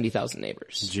 We have 70,000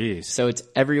 neighbors. Jeez. So it's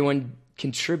everyone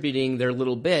contributing their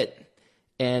little bit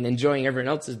and enjoying everyone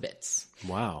else's bits.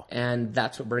 Wow. And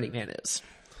that's what Burning Man is.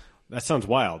 That sounds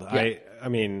wild. Yeah. I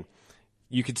mean,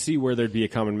 you could see where thered be a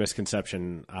common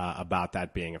misconception about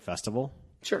that being a festival.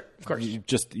 Sure, of course.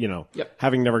 Just,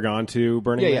 having never gone to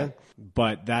Burning Man. Yeah.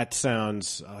 But that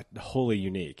sounds wholly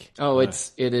unique. Oh,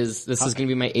 it is. This is going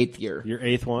to be my 8th year. Your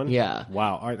 8th one? Yeah.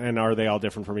 Wow. And are they all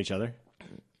different from each other?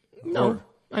 No.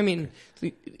 I mean,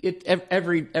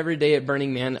 every day at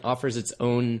Burning Man offers its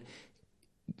own,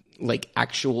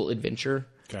 actual adventure.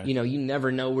 Okay. You know, you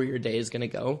never know where your day is going to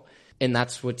go. And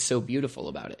that's what's so beautiful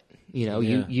about it. You know,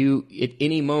 you at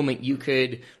any moment you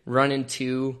could run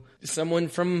into someone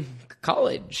from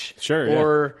college. Sure.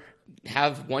 Or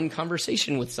have one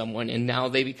conversation with someone and now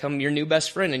they become your new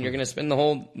best friend and you're going to spend the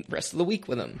whole rest of the week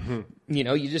with them. You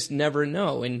know, you just never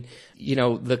know. And, you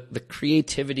know, the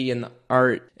creativity and the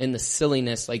art and the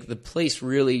silliness, like the place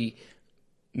really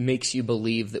makes you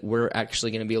believe that we're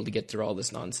actually going to be able to get through all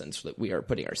this nonsense that we are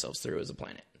putting ourselves through as a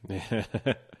planet.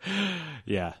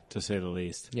 Yeah, to say the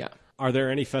least. Yeah. Are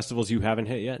there any festivals you haven't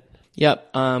hit yet?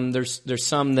 Yep. There's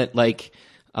some that like,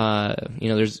 you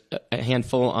know, there's a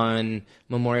handful on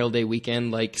Memorial Day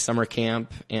weekend, like Summer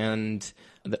Camp and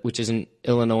which is in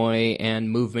Illinois,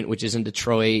 and Movement, which is in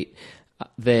Detroit,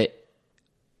 that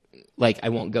like I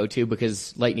won't go to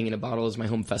because Lightning in a Bottle is my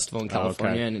home festival in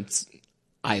California, and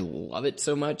I love it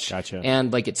so much. Gotcha.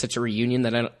 And like it's such a reunion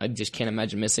that I just can't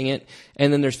imagine missing it.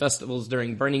 And then there's festivals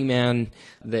during Burning Man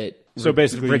that so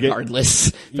basically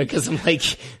regardless because I'm like,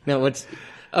 no,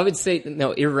 I would say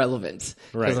no, irrelevant.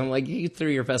 Right. Because I'm like, you threw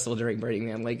your festival during Burning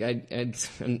Man. Like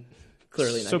I'm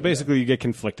clearly not. So basically you get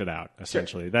conflicted out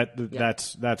essentially. Sure.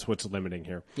 That's what's limiting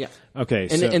here. Yeah. Okay.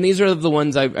 And these are the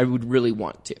ones I would really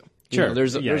want to. Sure. You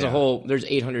know, there's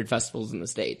 800 festivals in the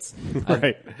States.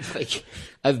 Right.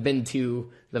 I've been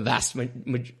to the vast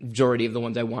majority of the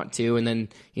ones I want to, and then,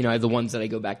 you know, I have the ones that I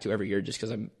go back to every year just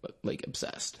because I'm like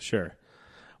obsessed. Sure.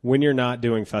 When you're not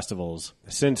doing festivals,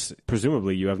 since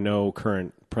presumably you have no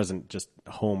current present just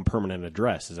home permanent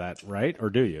address, is that right? Or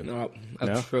do you? No,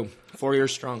 that's true. 4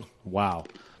 years strong. Wow.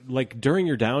 Like during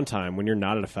your downtime when you're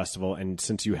not at a festival and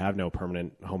since you have no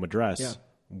permanent home address,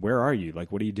 where are you?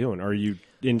 Like, what are you doing? Are you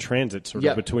in transit sort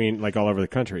of between, like, all over the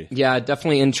country? Yeah,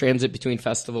 definitely in transit between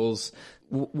festivals.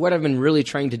 What I've been really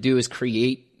trying to do is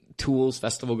create tools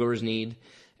festival goers need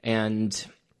and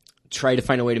try to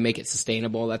find a way to make it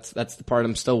sustainable. That's the part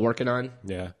I'm still working on.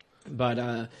 Yeah.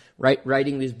 But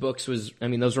writing these books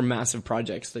those were massive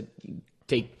projects that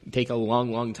take a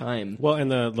long time. Well,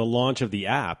 and the launch of the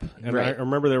app, and right. I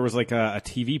remember there was like a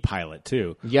TV pilot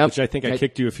too, yep. which I think I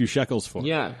kicked you a few shekels for.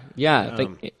 Yeah,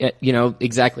 you know,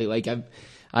 exactly. Like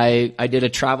I did a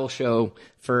travel show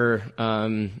for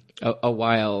a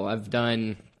while.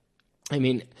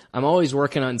 I'm always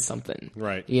working on something,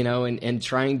 right? You know, and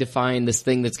trying to find this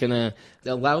thing that's gonna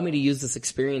allow me to use this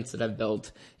experience that I've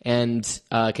built and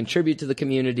contribute to the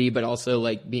community, but also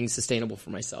like being sustainable for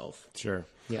myself. Sure.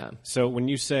 Yeah. So when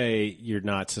you say you're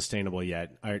not sustainable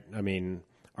yet,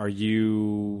 are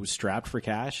you strapped for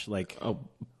cash like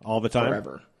all the time?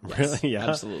 Forever. Really? Yes, yeah.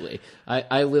 Absolutely.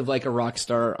 I live like a rock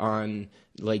star on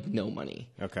like no money.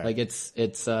 Okay. Like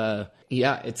it's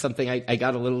something I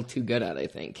got a little too good at, I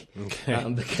think.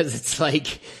 Okay. Because it's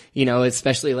like, you know,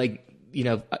 especially like, you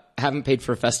know, I haven't paid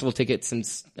for a festival ticket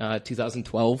since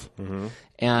 2012. Mm-hmm.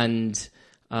 And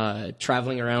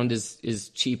traveling around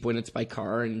is cheap when it's by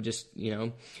car and just, you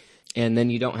know, and then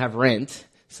you don't have rent.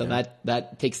 So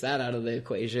that takes that out of the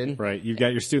equation. Right. You've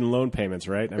got your student loan payments,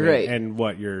 right? Right. And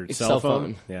what, your cell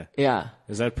phone? Yeah. Yeah.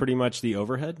 Is that pretty much the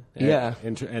overhead? Yeah.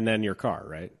 And then your car,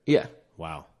 right? Yeah.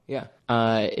 Wow. Yeah.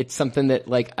 It's something that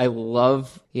like I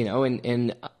love, you know,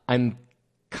 and I'm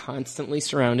constantly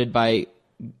surrounded by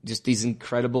just these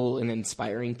incredible and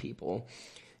inspiring people.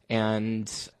 And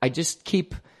I just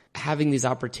keep having these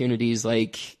opportunities.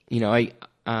 Like, you know,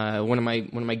 one of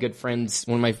my good friends,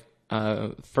 one of my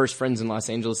first friends in Los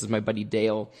Angeles is my buddy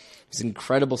Dale. He's an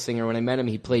incredible singer. When I met him,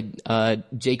 he played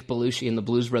Jake Belushi in the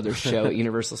Blues Brothers show at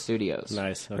Universal Studios.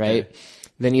 Nice. Okay. Right?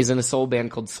 Then he's in a soul band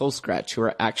called Soul Scratch, who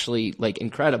are actually like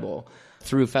incredible.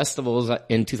 Through festivals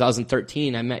in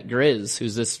 2013, I met Grizz,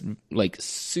 who's this like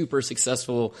super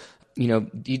successful, you know,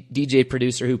 DJ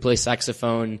producer who plays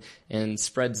saxophone and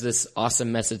spreads this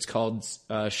awesome message called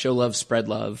Show Love, Spread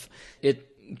Love. It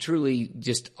truly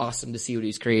just awesome to see what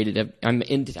he's created. I'm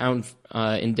in town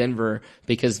in Denver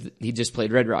because he just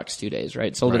played Red Rocks 2 days,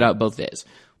 right? Sold it out both days.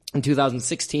 In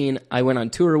 2016, I went on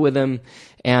tour with him,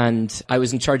 and I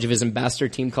was in charge of his ambassador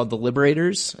team called the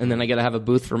Liberators, and then I got to have a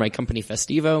booth for my company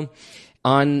Festivo.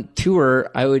 On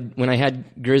tour, when I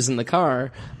had Grizz in the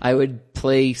car, I would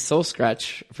play Soul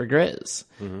Scratch for Grizz.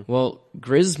 Mm-hmm. Well,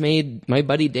 Grizz made my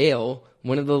buddy Dale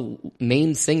one of the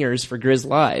main singers for Grizz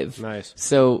Live. Nice.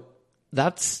 So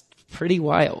that's pretty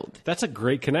wild. That's a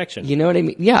great connection. You know what I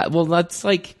mean? Yeah. Well, that's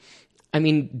like, I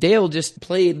mean, Dale just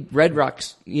played Red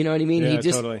Rocks. You know what I mean? Yeah, he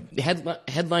just totally.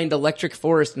 headlined Electric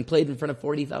Forest and played in front of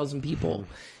 40,000 people.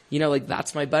 You know, like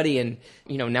that's my buddy. And,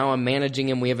 you know, now I'm managing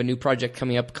him. We have a new project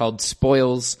coming up called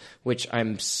Spoils, which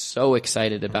I'm so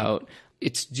excited about.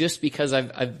 It's just because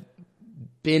I've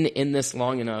been in this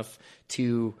long enough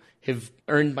to have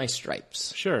earned my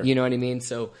stripes. Sure. You know what I mean?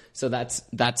 So that's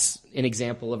an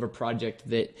example of a project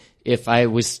that if I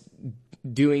was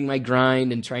doing my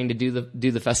grind and trying to do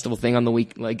the festival thing on the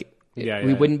week, like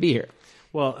we wouldn't be here.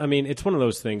 Well, I mean, it's one of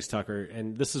those things, Tucker,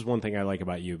 and this is one thing I like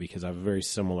about you because I have a very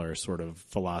similar sort of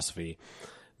philosophy.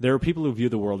 There are people who view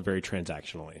the world very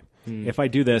transactionally. If I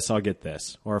do this, I'll get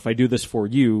this. Or if I do this for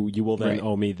you, you will then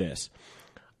owe me this.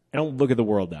 I don't look at the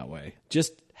world that way.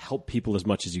 Just help people as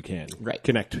much as you can. Right.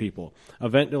 Connect people.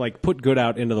 Put good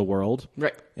out into the world.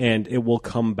 Right. And it will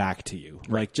come back to you.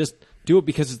 Right. Like, just do it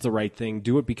because it's the right thing.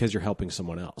 Do it because you're helping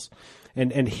someone else.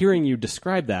 And hearing you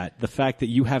describe that, the fact that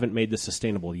you haven't made this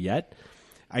sustainable yet,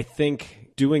 I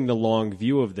think doing the long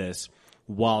view of this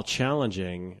while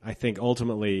challenging, I think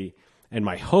ultimately, and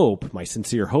my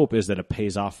sincere hope is that it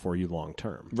pays off for you long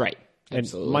term. Right.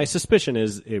 Absolutely. And my suspicion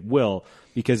is it will,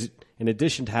 because in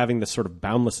addition to having this sort of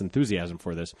boundless enthusiasm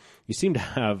for this, you seem to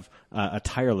have a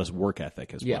tireless work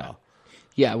ethic as well.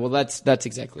 Yeah, well, that's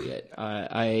exactly it.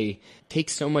 I take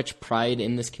so much pride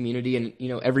in this community, and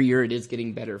every year it is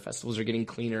getting better. Festivals are getting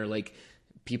cleaner. Like,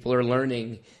 people are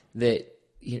learning that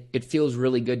it feels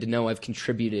really good to know I've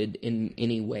contributed in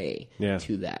any way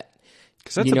to that.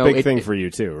 Because that's a big thing for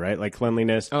you too, right? Like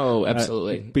cleanliness. Oh,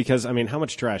 absolutely. Because I mean, how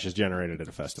much trash is generated at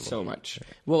a festival? So much.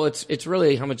 Well, it's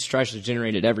really how much trash is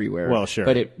generated everywhere. Well, sure.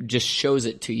 But it just shows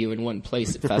it to you in one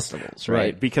place at festivals,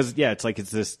 right? Because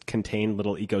it's this contained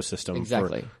little ecosystem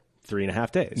for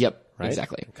 3.5 days. Yep. Right?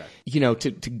 Exactly. Okay.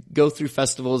 To go through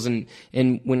festivals and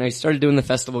when I started doing the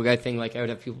festival guy thing, like I would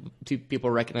have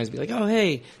people recognize me, like, oh,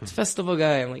 hey, it's festival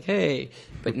guy. I'm like, hey.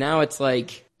 But now it's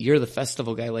like, you're the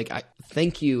festival guy. Like,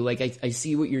 thank you. Like, I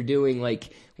see what you're doing. Like,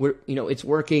 it's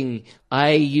working.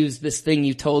 I used this thing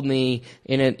you told me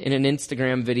in an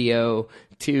Instagram video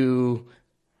to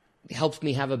help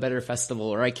me have a better festival,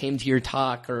 or I came to your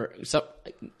talk, or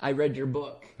I read your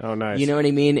book. Oh, nice. You know what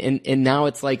I mean? And now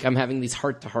it's like I'm having these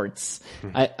heart-to-hearts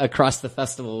across the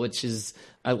festival, which is,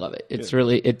 I love it. It's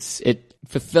really, it's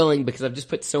fulfilling because I've just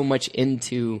put so much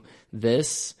into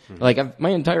this. Like, my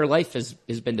entire life has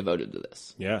been devoted to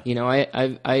this. Yeah.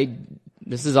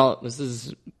 This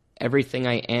is everything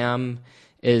I am,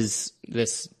 is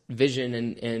this vision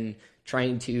and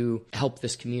trying to help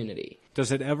this community.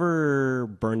 Does it ever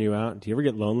burn you out? Do you ever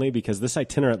get lonely? Because this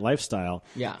itinerant lifestyle,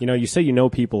 yeah. You say you know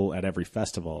people at every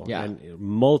festival, yeah. and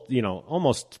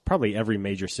almost probably every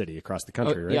major city across the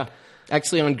country, right? Yeah.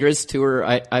 Actually, on Grizz tour,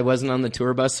 I wasn't on the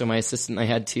tour bus, so my assistant and I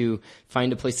had to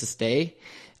find a place to stay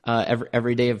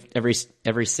every day of every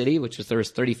city, there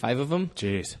was 35 of them.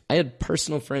 Jeez. I had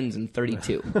personal friends in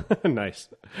 32. Nice.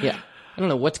 Yeah. I don't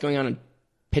know what's going on in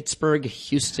Pittsburgh,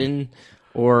 Houston,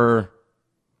 or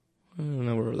I don't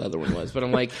know where the other one was, but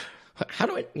I'm like, how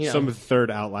do I, Some third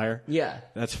outlier. Yeah.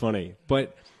 That's funny.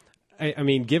 But, I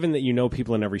mean, given that you know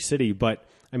people in every city, but,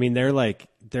 I mean,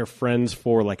 they're friends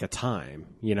for like a time,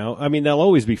 I mean, they'll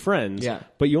always be friends, yeah.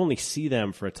 But you only see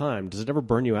them for a time. Does it ever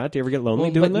burn you out? Do you ever get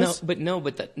lonely doing this?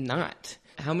 Not.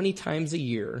 How many times a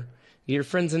year, your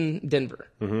friends in Denver,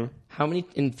 how many,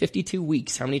 in 52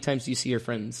 weeks, how many times do you see your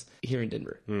friends here in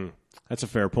Denver? That's a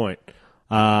fair point.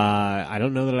 I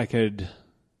don't know that I could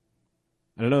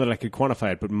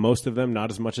quantify it, but most of them,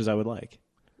 not as much as I would like.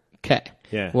 Okay.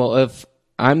 Yeah. Well, if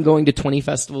I'm going to 20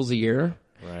 festivals a year,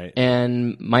 right,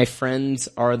 and my friends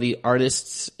are the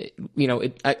artists,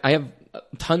 I have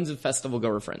tons of festival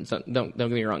goer friends. Don't get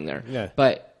me wrong there. Yeah.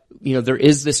 But there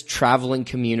is this traveling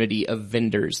community of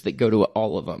vendors that go to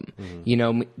all of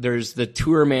them. There's the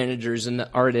tour managers and the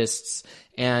artists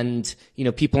and,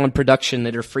 people on production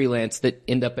that are freelance that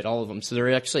end up at all of them. So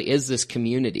there actually is this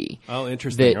community. Oh,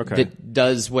 interesting. That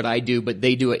does what I do, but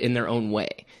they do it in their own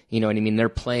way. You know what I mean? They're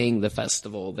playing the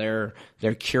festival. They're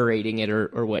curating it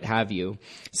or what have you.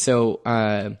 So,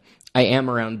 I am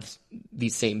around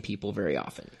these same people very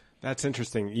often. That's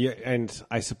interesting. Yeah. And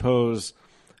I suppose,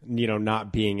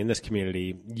 not being in this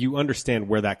community, you understand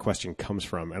where that question comes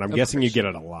from. And I'm guessing you get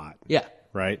it a lot. Yeah.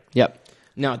 Right? Yep.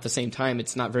 Now, at the same time,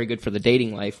 it's not very good for the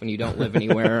dating life when you don't live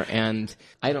anywhere. And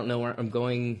I don't know where I'm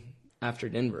going after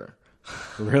Denver.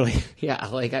 Really? Yeah.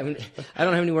 Like, I don't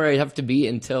have anywhere I have to be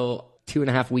until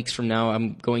 2.5 weeks from now.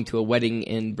 I'm going to a wedding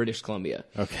in British Columbia.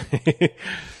 Okay.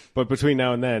 But between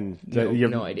now and then, you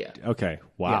have no idea. Okay.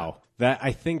 Wow. Yeah.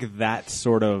 I think that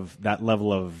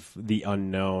level of the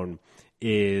unknown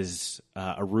is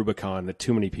a Rubicon that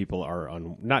too many people are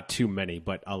not too many,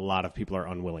 but a lot of people are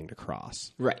unwilling to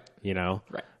cross. Right.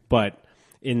 Right. But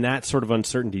in that sort of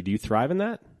uncertainty, do you thrive in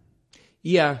that?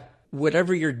 Yeah.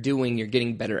 Whatever you're doing, you're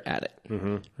getting better at it.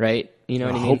 Mm-hmm. Right? You know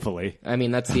what I mean? Hopefully. I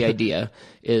mean, that's the idea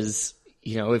is,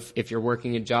 if you're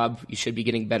working a job, you should be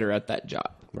getting better at that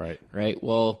job. Right. Right.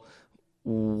 Well,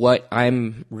 what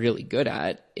I'm really good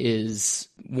at is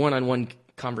one-on-one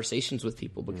conversations with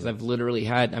people, because I've literally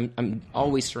I'm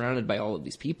always surrounded by all of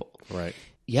these people. Right.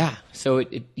 Yeah. So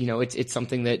it's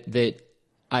something that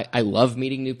I love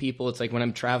meeting new people. It's like when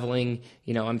I'm traveling,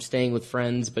 I'm staying with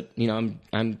friends, but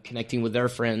I'm connecting with their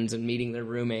friends and meeting their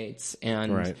roommates,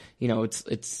 and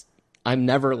it's I'm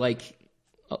never like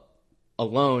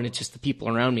alone. It's just the people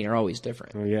around me are always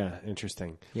different. Oh, yeah.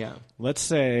 Interesting. Yeah. Let's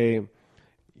say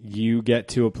you get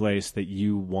to a place that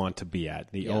you want to be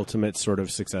at, the ultimate sort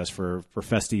of success for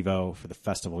Festivo, for the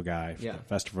festival guy, for the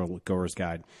festival goer's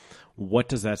guide. What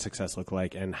does that success look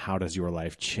like, and how does your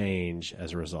life change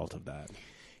as a result of that?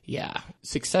 Yeah.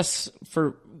 Success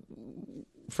for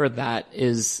that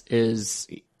is it's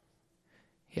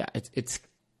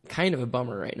kind of a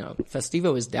bummer right now.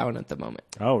 Festivo is down at the moment.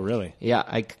 Oh, really?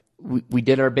 Yeah. We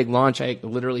did our big launch. I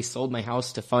literally sold my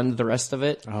house to fund the rest of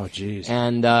it. Oh, geez.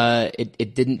 And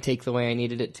it didn't take the way I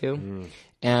needed it to.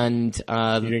 And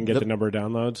you didn't get the number of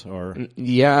downloads, or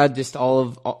just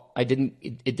I didn't.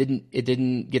 It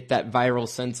didn't get that viral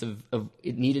sense of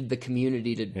it needed the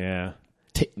community to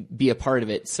be a part of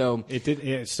it. So it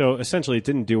did. So essentially, it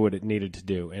didn't do what it needed to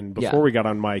do. And before we got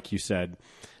on mic, you said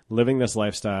living this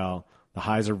lifestyle, the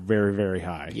highs are very, very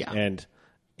high. Yeah. And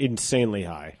insanely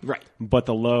high. Right. But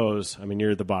the lows, I mean,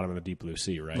 you're at the bottom of the deep blue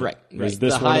sea, right? Right. Is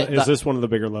this this one of the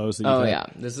bigger lows that you've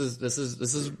had? This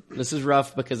is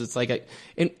rough, because it's like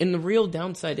and the real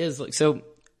downside is like, so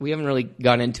we haven't really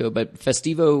gone into it, but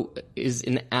Festivo is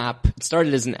an app. It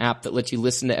started as an app that lets you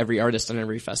listen to every artist on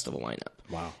every festival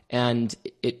lineup. Wow. And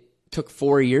it took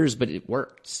 4 years, but it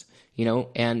works,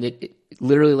 and it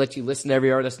literally lets you listen to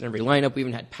every artist on every lineup. We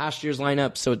even had past year's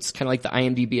lineup. So it's kind of like the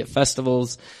IMDb at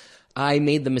festivals. I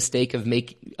made the mistake of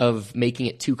making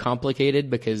it too complicated,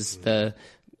 because the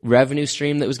revenue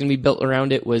stream that was going to be built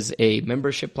around it was a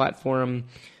membership platform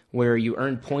where you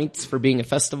earn points for being a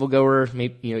festival goer.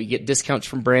 Maybe, you get discounts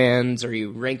from brands, or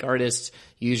you rank artists,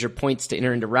 you use your points to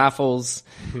enter into raffles.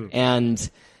 And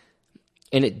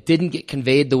it didn't get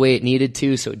conveyed the way it needed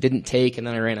to, so it didn't take, and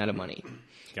then I ran out of money.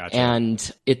 Gotcha.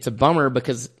 And it's a bummer,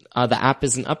 because the app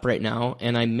isn't up right now,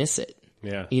 and I miss it.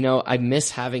 Yeah. I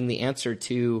miss having the answer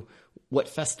to what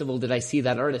festival did I see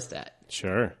that artist at?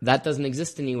 Sure. That doesn't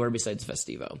exist anywhere besides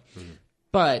Festivo.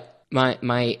 But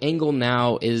my angle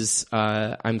now is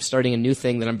I'm starting a new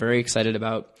thing that I'm very excited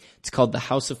about. It's called the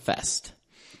House of Fest.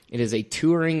 It is a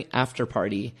touring after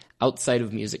party outside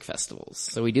of music festivals.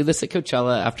 So we do this at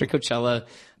Coachella. After Coachella,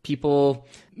 people,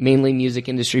 mainly music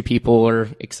industry people or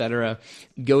et cetera,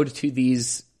 go to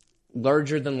these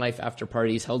larger-than-life after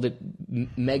parties held at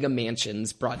mega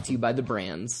mansions brought to you by the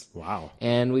brands. Wow.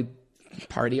 And we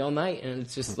party all night, and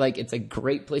it's just like, it's a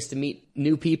great place to meet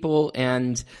new people.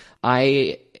 And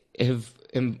I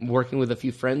am working with a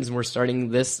few friends, and we're starting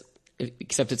this,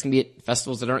 except it's going to be at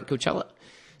festivals that aren't Coachella.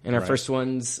 And our first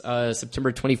one's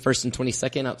September 21st and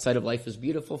 22nd outside of Life is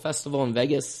Beautiful Festival in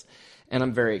Vegas. And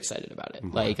I'm very excited about it.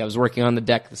 Like, I was working on the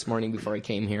deck this morning before I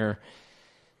came here.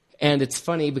 And it's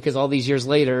funny because all these years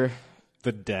later,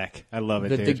 the deck, I love it.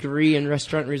 The degree in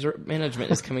restaurant and resort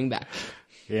management is coming back.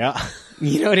 Yeah.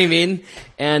 You know what I mean?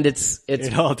 And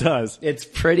it all does. It's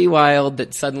pretty wild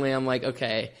that suddenly I'm like,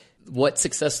 okay, what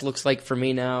success looks like for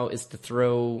me now is to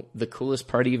throw the coolest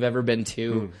party you've ever been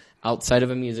to outside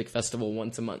of a music festival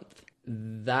once a month.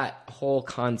 That whole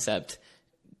concept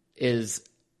is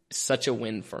such a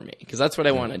win for me, because that's what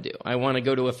I want to do. I want to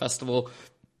go to a festival,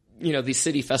 these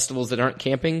city festivals that aren't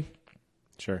camping.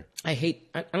 Sure. I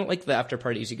don't like the after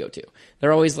parties you go to.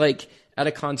 They're always like at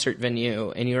a concert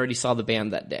venue and you already saw the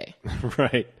band that day.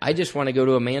 Right. I just want to go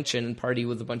to a mansion and party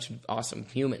with a bunch of awesome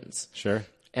humans. Sure.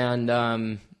 And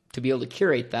to be able to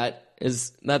curate that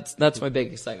that's my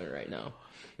big excitement right now.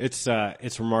 It's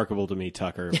remarkable to me,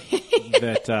 Tucker,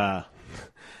 that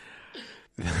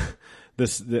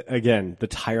again, the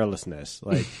tirelessness.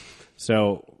 Like,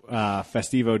 so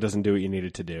Festivo doesn't do what you need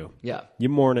it to do. Yeah. You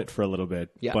mourn it for a little bit.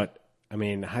 Yeah. But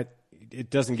it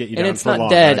doesn't get you and down it's for not long.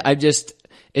 dead. Right?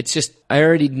 It's just I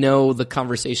already know the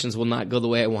conversations will not go the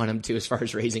way I want them to as far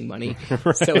as raising money.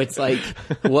 Right. So it's like,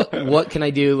 what can I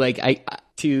do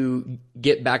to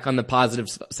get back on the positive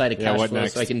side of cash flow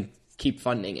next? So I can keep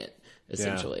funding it,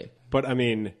 essentially. Yeah.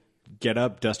 But get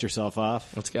up, dust yourself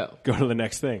off. Let's go. Go to the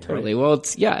next thing. Totally. Right?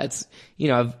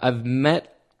 Well, I've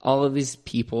met all of these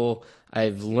people.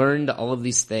 I've learned all of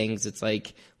these things. It's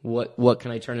like, what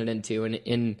can I turn it into?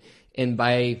 And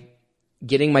by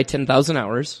getting my 10,000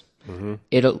 hours,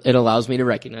 it allows me to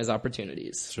recognize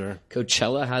opportunities. Sure.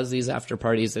 Coachella has these after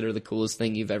parties that are the coolest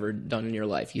thing you've ever done in your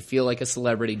life. You feel like a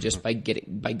celebrity just by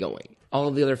going. All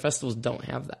of the other festivals don't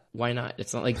have that. Why not?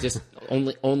 It's not like just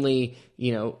only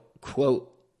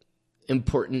quote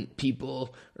important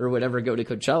people or whatever go to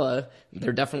Coachella.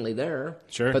 They're definitely there.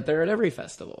 Sure. But they're at every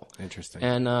festival. Interesting.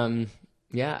 And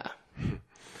yeah.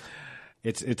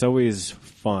 It's always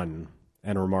fun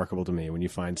and remarkable to me when you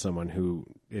find someone who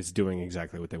is doing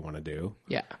exactly what they want to do.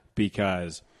 Yeah.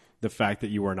 Because the fact that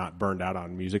you are not burned out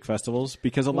on music festivals,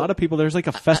 because a lot of people, there's like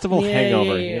a festival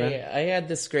hangover. Yeah. I had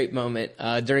this great moment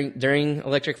during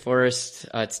Electric Forest.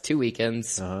 It's 2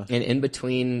 weekends, and in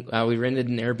between, we rented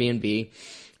an Airbnb,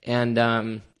 and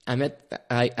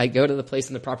I go to the place,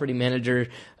 and the property manager.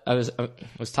 I was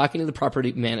talking to the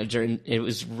property manager, and it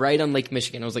was right on Lake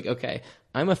Michigan. I was like, okay,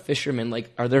 I'm a fisherman. Like,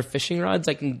 are there fishing rods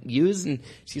I can use? And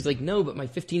she's like, no, but my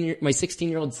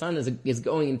 16-year-old son is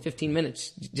going in 15 minutes.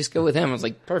 Just go with him. I was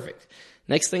like, perfect.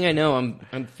 Next thing I know,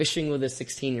 I'm fishing with a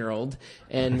 16-year-old,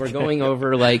 and we're going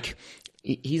over like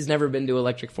he's never been to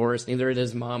Electric Forest. Neither did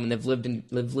his mom, and they've lived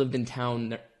in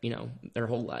town, their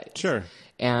whole lives. Sure.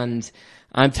 And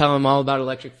I'm telling him all about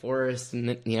Electric Forest,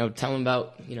 and tell him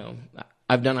about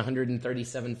I've done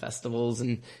 137 festivals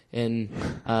in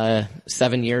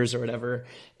 7 years or whatever.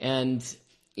 And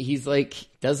he's like,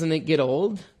 doesn't it get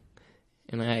old?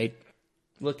 And I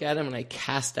look at him and I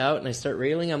cast out and I start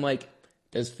railing. I'm like,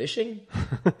 does fishing?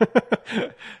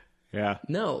 Yeah.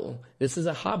 No, this is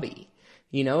a hobby.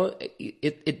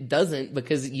 It doesn't,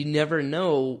 because you never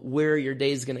know where your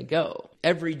day is going to go.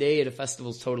 Every day at a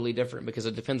festival is totally different because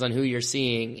it depends on who you're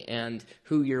seeing and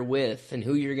who you're with and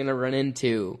who you're going to run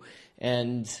into.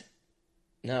 And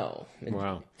no.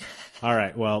 Wow. All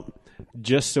right. Well,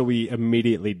 just so we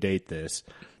immediately date this,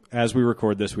 as we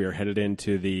record this, we are headed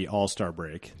into the All-Star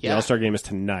break. Yeah. The All-Star game is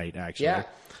tonight, actually.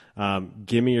 Yeah.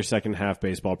 Give me your second half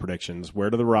baseball predictions.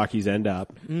 Where do the Rockies end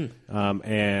up?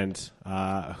 And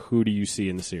who do you see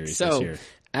in the series this year?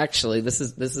 Actually, this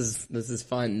is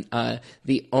fun.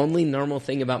 The only normal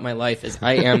thing about my life is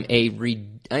I am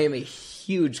a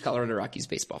huge Colorado Rockies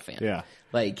baseball fan. Yeah.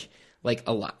 Like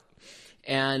a lot.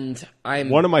 And I'm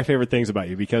one of my favorite things about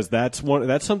you, because that's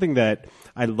something that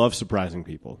I love surprising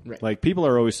people. Right. Like, people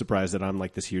are always surprised that I'm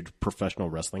like this huge professional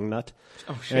wrestling nut.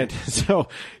 Oh, shit. And so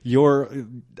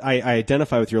I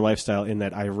identify with your lifestyle in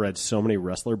that I've read so many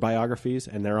wrestler biographies,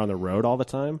 and they're on the road all the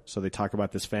time. So they talk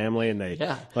about this family, and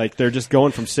they're just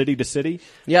going from city to city.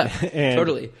 Yeah, and,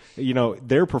 totally.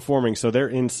 They're performing, so they're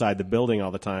inside the building all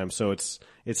the time. So it's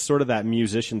sort of that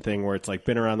musician thing where it's like,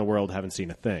 been around the world, haven't seen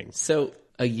a thing. So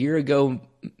a year ago,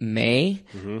 May,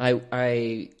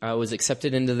 I was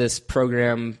accepted into this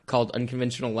program called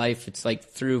Unconventional Life. It's like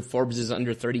through Forbes'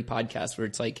 Under 30 podcast, where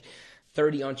it's like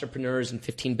 30 entrepreneurs and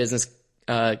 15 business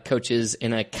coaches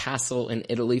in a castle in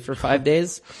Italy for 5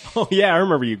 days. Oh yeah, I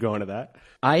remember you going to that.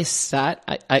 I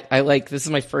this is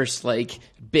my first like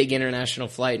big international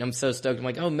flight, and I'm so stoked. I'm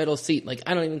like, oh, middle seat. Like,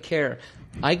 I don't even care.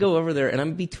 I go over there and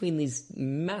I'm between these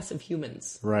massive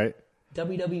humans. Right.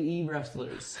 WWE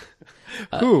wrestlers.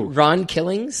 Who? Ron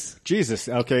Killings. Jesus.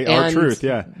 Okay. R-Truth.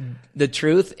 Yeah. The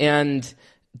Truth. And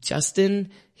Justin,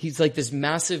 he's like this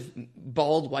massive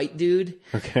bald white dude.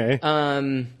 Okay.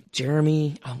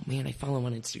 Jeremy. Oh man, I follow him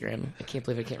on Instagram. I can't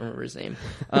believe I can't remember his name.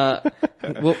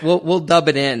 We'll dub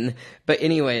it in. But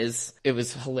anyways, it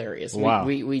was hilarious. Wow.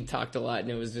 We talked a lot, and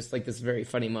it was just like this very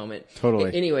funny moment.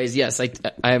 Totally. Anyways, yes,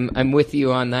 I'm with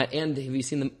you on that. And have you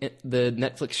seen the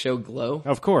Netflix show Glow?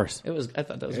 Of course. I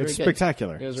thought that was very good. It's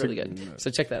spectacular. It was really good. So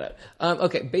check that out.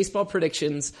 Okay, baseball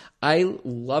predictions. I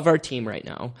love our team right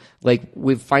now. Like,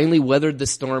 we've finally weathered the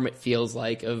storm, it feels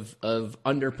like, of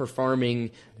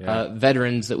underperforming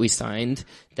veterans that we signed,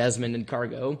 Desmond and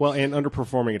Cargo. Well, and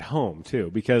underperforming at home too,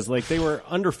 because like they were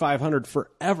under 500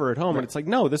 forever at home, and it's like,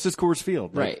 no, this is Coors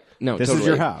Field, like, right? No, this totally. is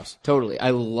your house. Totally. I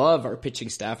love our pitching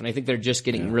staff, and I think they're just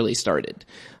getting really started.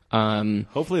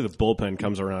 Hopefully the bullpen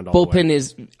comes around all the way. Bullpen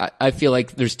is, I feel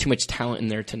like there's too much talent in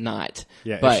there to not.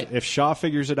 Yeah, but if Shaw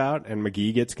figures it out and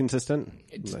McGee gets consistent,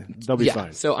 they'll be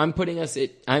fine. So I'm putting us at,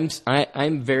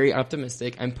 I'm very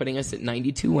optimistic. I'm putting us at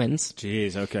 92 wins.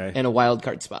 Jeez, okay. And a wild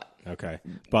card spot. Okay.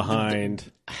 Behind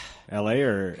LA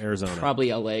or Arizona?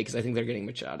 Probably LA, because I think they're getting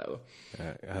Machado.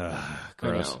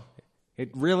 Gross.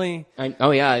 It really?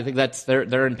 I think that's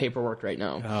they're in paperwork right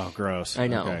now. Oh, gross. I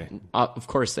know. Okay. Of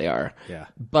course they are. Yeah.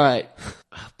 But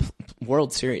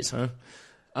World Series, huh?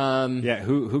 Yeah.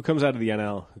 Who comes out of the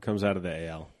NL? Who comes out of the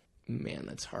AL? Man,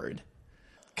 that's hard.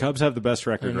 Cubs have the best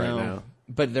record right now.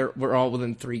 But we're all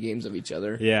within 3 games of each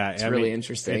other. Yeah, it's really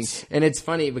interesting. And it's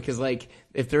funny because like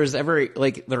if there's ever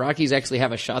like the Rockies actually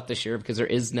have a shot this year because there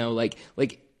is no like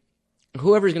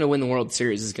whoever's going to win the World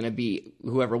Series is going to be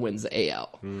whoever wins the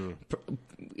AL.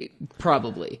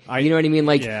 Probably. You know what I mean?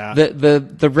 Like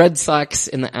the Red Sox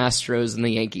and the Astros and the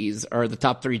Yankees are the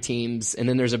top 3 teams, and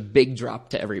then there's a big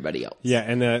drop to everybody else. Yeah,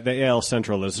 and the AL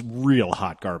Central is real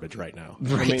hot garbage right now.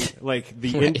 Right. I mean, like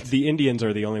the Indians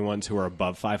are the only ones who are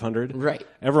above 500. Right.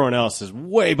 Everyone else is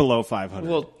way below 500.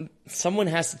 Well, someone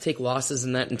has to take losses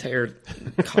in that entire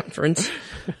conference.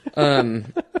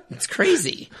 It's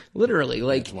crazy, literally.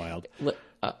 Like, it's wild.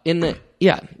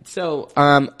 So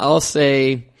I'll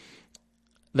say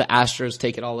the Astros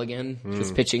take it all again because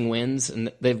pitching wins,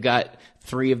 and they've got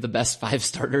 3 of the best 5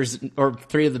 starters, or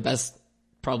 3 of the best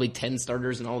probably 10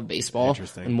 starters in all of baseball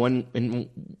in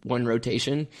one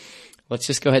rotation. Let's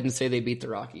just go ahead and say they beat the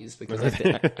Rockies because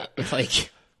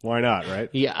like why not, right?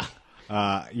 Yeah.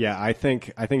 I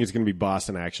think it's going to be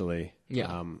Boston, actually.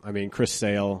 Yeah. I mean, Chris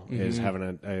Sale is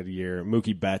having a year.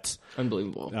 Mookie Betts,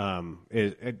 unbelievable,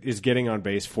 is getting on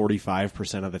base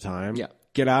 45% of the time. Yeah.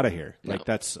 Get out of here. Like,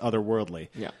 that's otherworldly.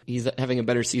 Yeah. He's having a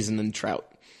better season than Trout.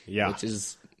 Yeah.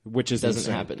 Which is doesn't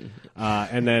insane. happen.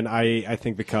 And then I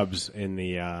think the Cubs in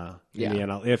the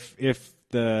NL. If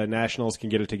the Nationals can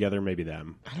get it together, maybe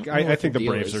them. I think the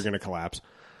Braves are going to collapse.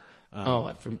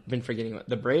 I've been forgetting about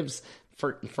the Braves.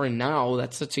 For now,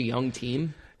 that's such a young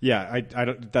team. Yeah, I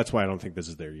don't. That's why I don't think this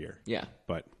is their year. Yeah.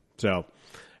 But so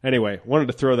anyway, wanted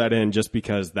to throw that in just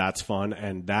because that's fun,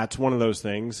 and that's one of those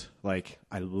things. Like,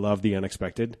 I love the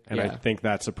unexpected, and I think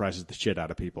that surprises the shit out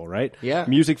of people, right? Yeah.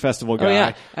 Music festival guy. Oh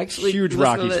yeah, actually, huge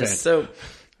Rockies fan.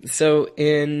 So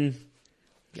in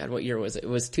what year was it? It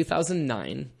was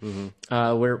 2009.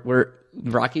 Where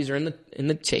Rockies are in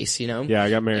the chase, you know. Yeah, I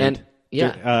got married. And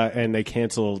and they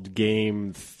canceled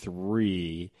Game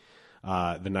 3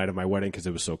 the night of my wedding because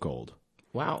it was so cold.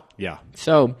 Wow. Yeah.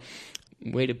 So,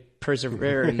 way to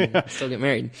persevere and still get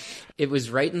married. It was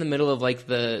right in the middle of like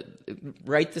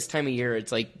right this time of year.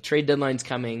 It's like trade deadline's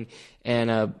coming, and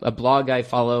a blog I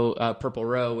follow, Purple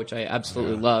Row, which I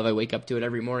absolutely love. I wake up to it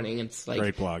every morning. It's like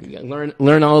great blog.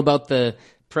 Learn all about the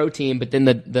pro team, but then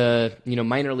the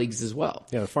minor leagues as well.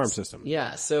 Yeah, the farm system.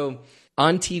 Yeah. So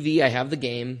on TV, I have the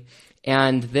game.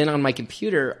 And then on my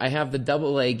computer, I have the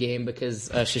AA game because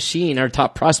Shashin, our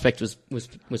top prospect, was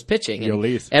pitching.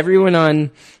 And everyone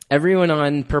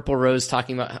on Purple Rose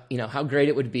talking about how great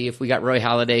it would be if we got Roy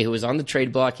Halladay, who was on the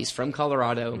trade block. He's from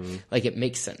Colorado. Like, it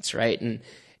makes sense, right? And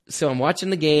so I'm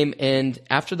watching the game, and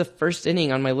after the first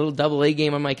inning on my little AA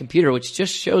game on my computer, which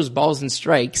just shows balls and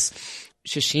strikes,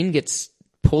 Shashin gets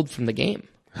pulled from the game.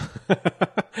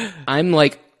 I'm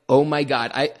like, oh my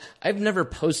God. I've never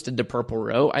posted to Purple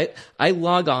Row. I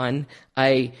log on,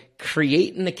 I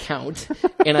create an account,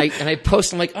 and I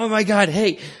post. I'm like, oh my God,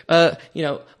 hey,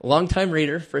 long time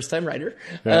reader, first time writer.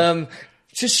 Yeah.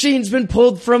 Shashin's been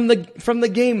pulled from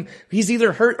the game. He's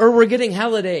either hurt or we're getting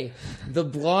Halladay. The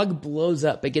blog blows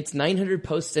up. It gets 900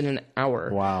 posts in an hour.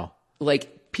 Wow.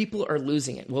 Like, people are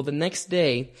losing it. Well, the next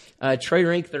day, Troy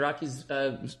Rink, the Rockies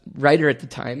writer at the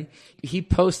time, he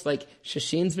posts like,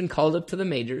 Shashin's been called up to the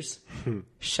majors.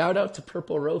 Shout out to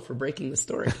Purple Row for breaking the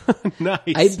story. Nice.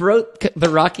 I broke the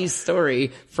Rockies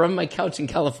story from my couch in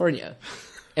California.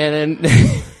 And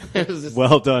then it was just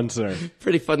well done, sir.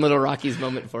 Pretty fun little Rockies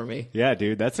moment for me. Yeah,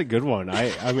 dude, that's a good one.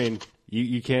 I mean,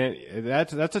 you can't.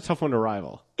 That's a tough one to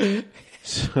rival.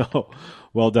 So,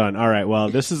 well done. All right. Well,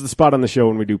 this is the spot on the show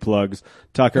when we do plugs.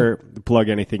 Tucker, plug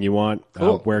anything you want.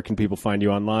 Cool. Where can people find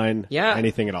you online? Yeah.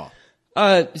 Anything at all.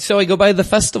 So I go by The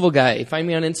Festival Guy. Find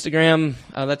me on Instagram.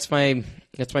 That's my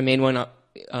main one.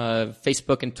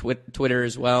 Facebook and Twitter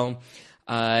as well.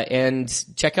 And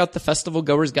check out The Festival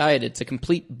Goer's Guide. It's a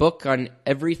complete book on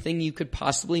everything you could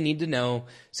possibly need to know,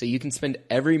 so you can spend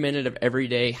every minute of every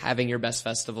day having your best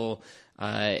festival.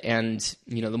 And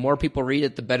the more people read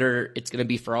it, the better it's going to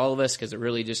be for all of us, because it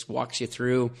really just walks you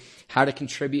through how to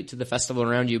contribute to the festival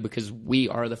around you, because we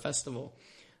are the festival.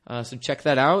 So check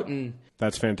that out. And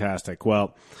that's fantastic.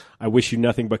 Well, I wish you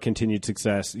nothing but continued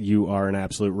success. You are an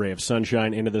absolute ray of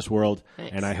sunshine into this world.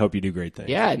 Thanks. And I hope you do great things.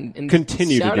 Yeah, and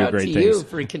continue to do great things. Shout out to you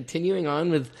for continuing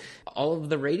on with all of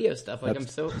the radio stuff. Like, I'm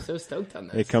so stoked on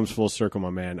this. It comes full circle,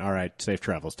 my man. All right, safe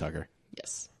travels, Tucker.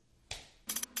 Yes.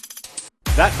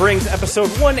 That brings episode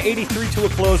 183 to a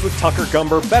close with Tucker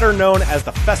Gumber, better known as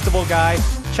the Festival Guy.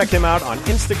 Check him out on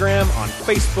Instagram, on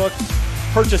Facebook.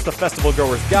 Purchase the Festival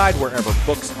Goer's Guide wherever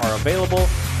books are available.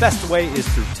 Best way is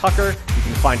through Tucker. You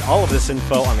can find all of this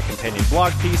info on the companion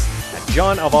blog piece at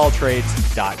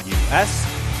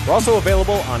johnofalltrades.us. We're also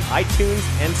available on iTunes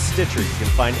and Stitcher. You can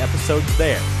find episodes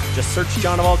there. Just search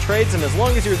John of All Trades, and as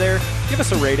long as you're there, give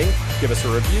us a rating, give us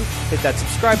a review, hit that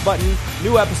subscribe button.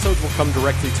 New episodes will come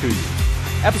directly to you.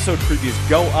 Episode previews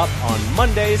go up on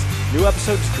Mondays. New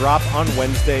episodes drop on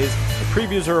Wednesdays. The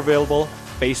previews are available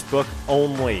Facebook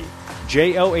only.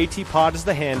 JOAT Pod is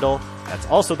the handle. That's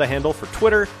also the handle for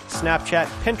Twitter, Snapchat,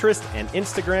 Pinterest, and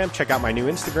Instagram. Check out my new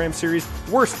Instagram series,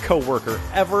 Worst Coworker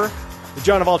Ever. The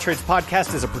John of All Trades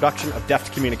podcast is a production of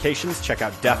Deft Communications. Check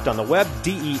out Deft on the web,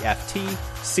 DEFTCOM.us.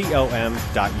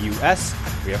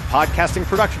 We have podcasting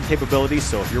production capabilities,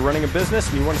 so if you're running a business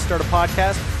and you want to start a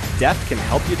podcast, Deft can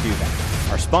help you do that.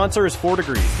 Our sponsor is 4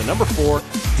 Degrees, the number 4,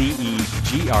 DEGRE.ES.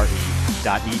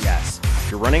 If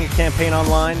you're running a campaign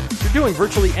online, if you're doing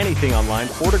virtually anything online,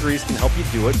 4 Degrees can help you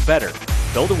do it better.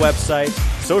 Build a website,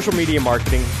 social media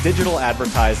marketing, digital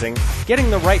advertising, getting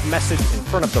the right message in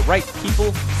front of the right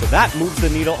people so that moves the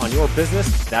needle on your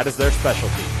business. That is their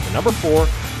specialty. The number 4,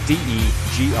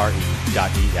 DEGRE.ES.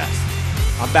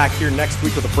 I'm back here next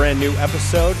week with a brand new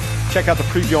episode. Check out the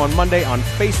preview on Monday on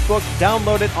Facebook.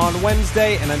 Download it on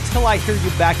Wednesday. And until I hear you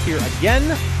back here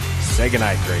again, say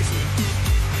goodnight, Gracie.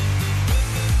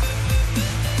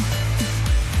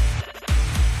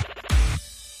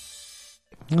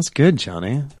 That's good,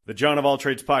 Johnny. The John of All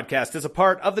Trades podcast is a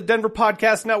part of the Denver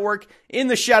Podcast Network. In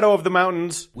the shadow of the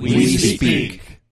mountains, we speak.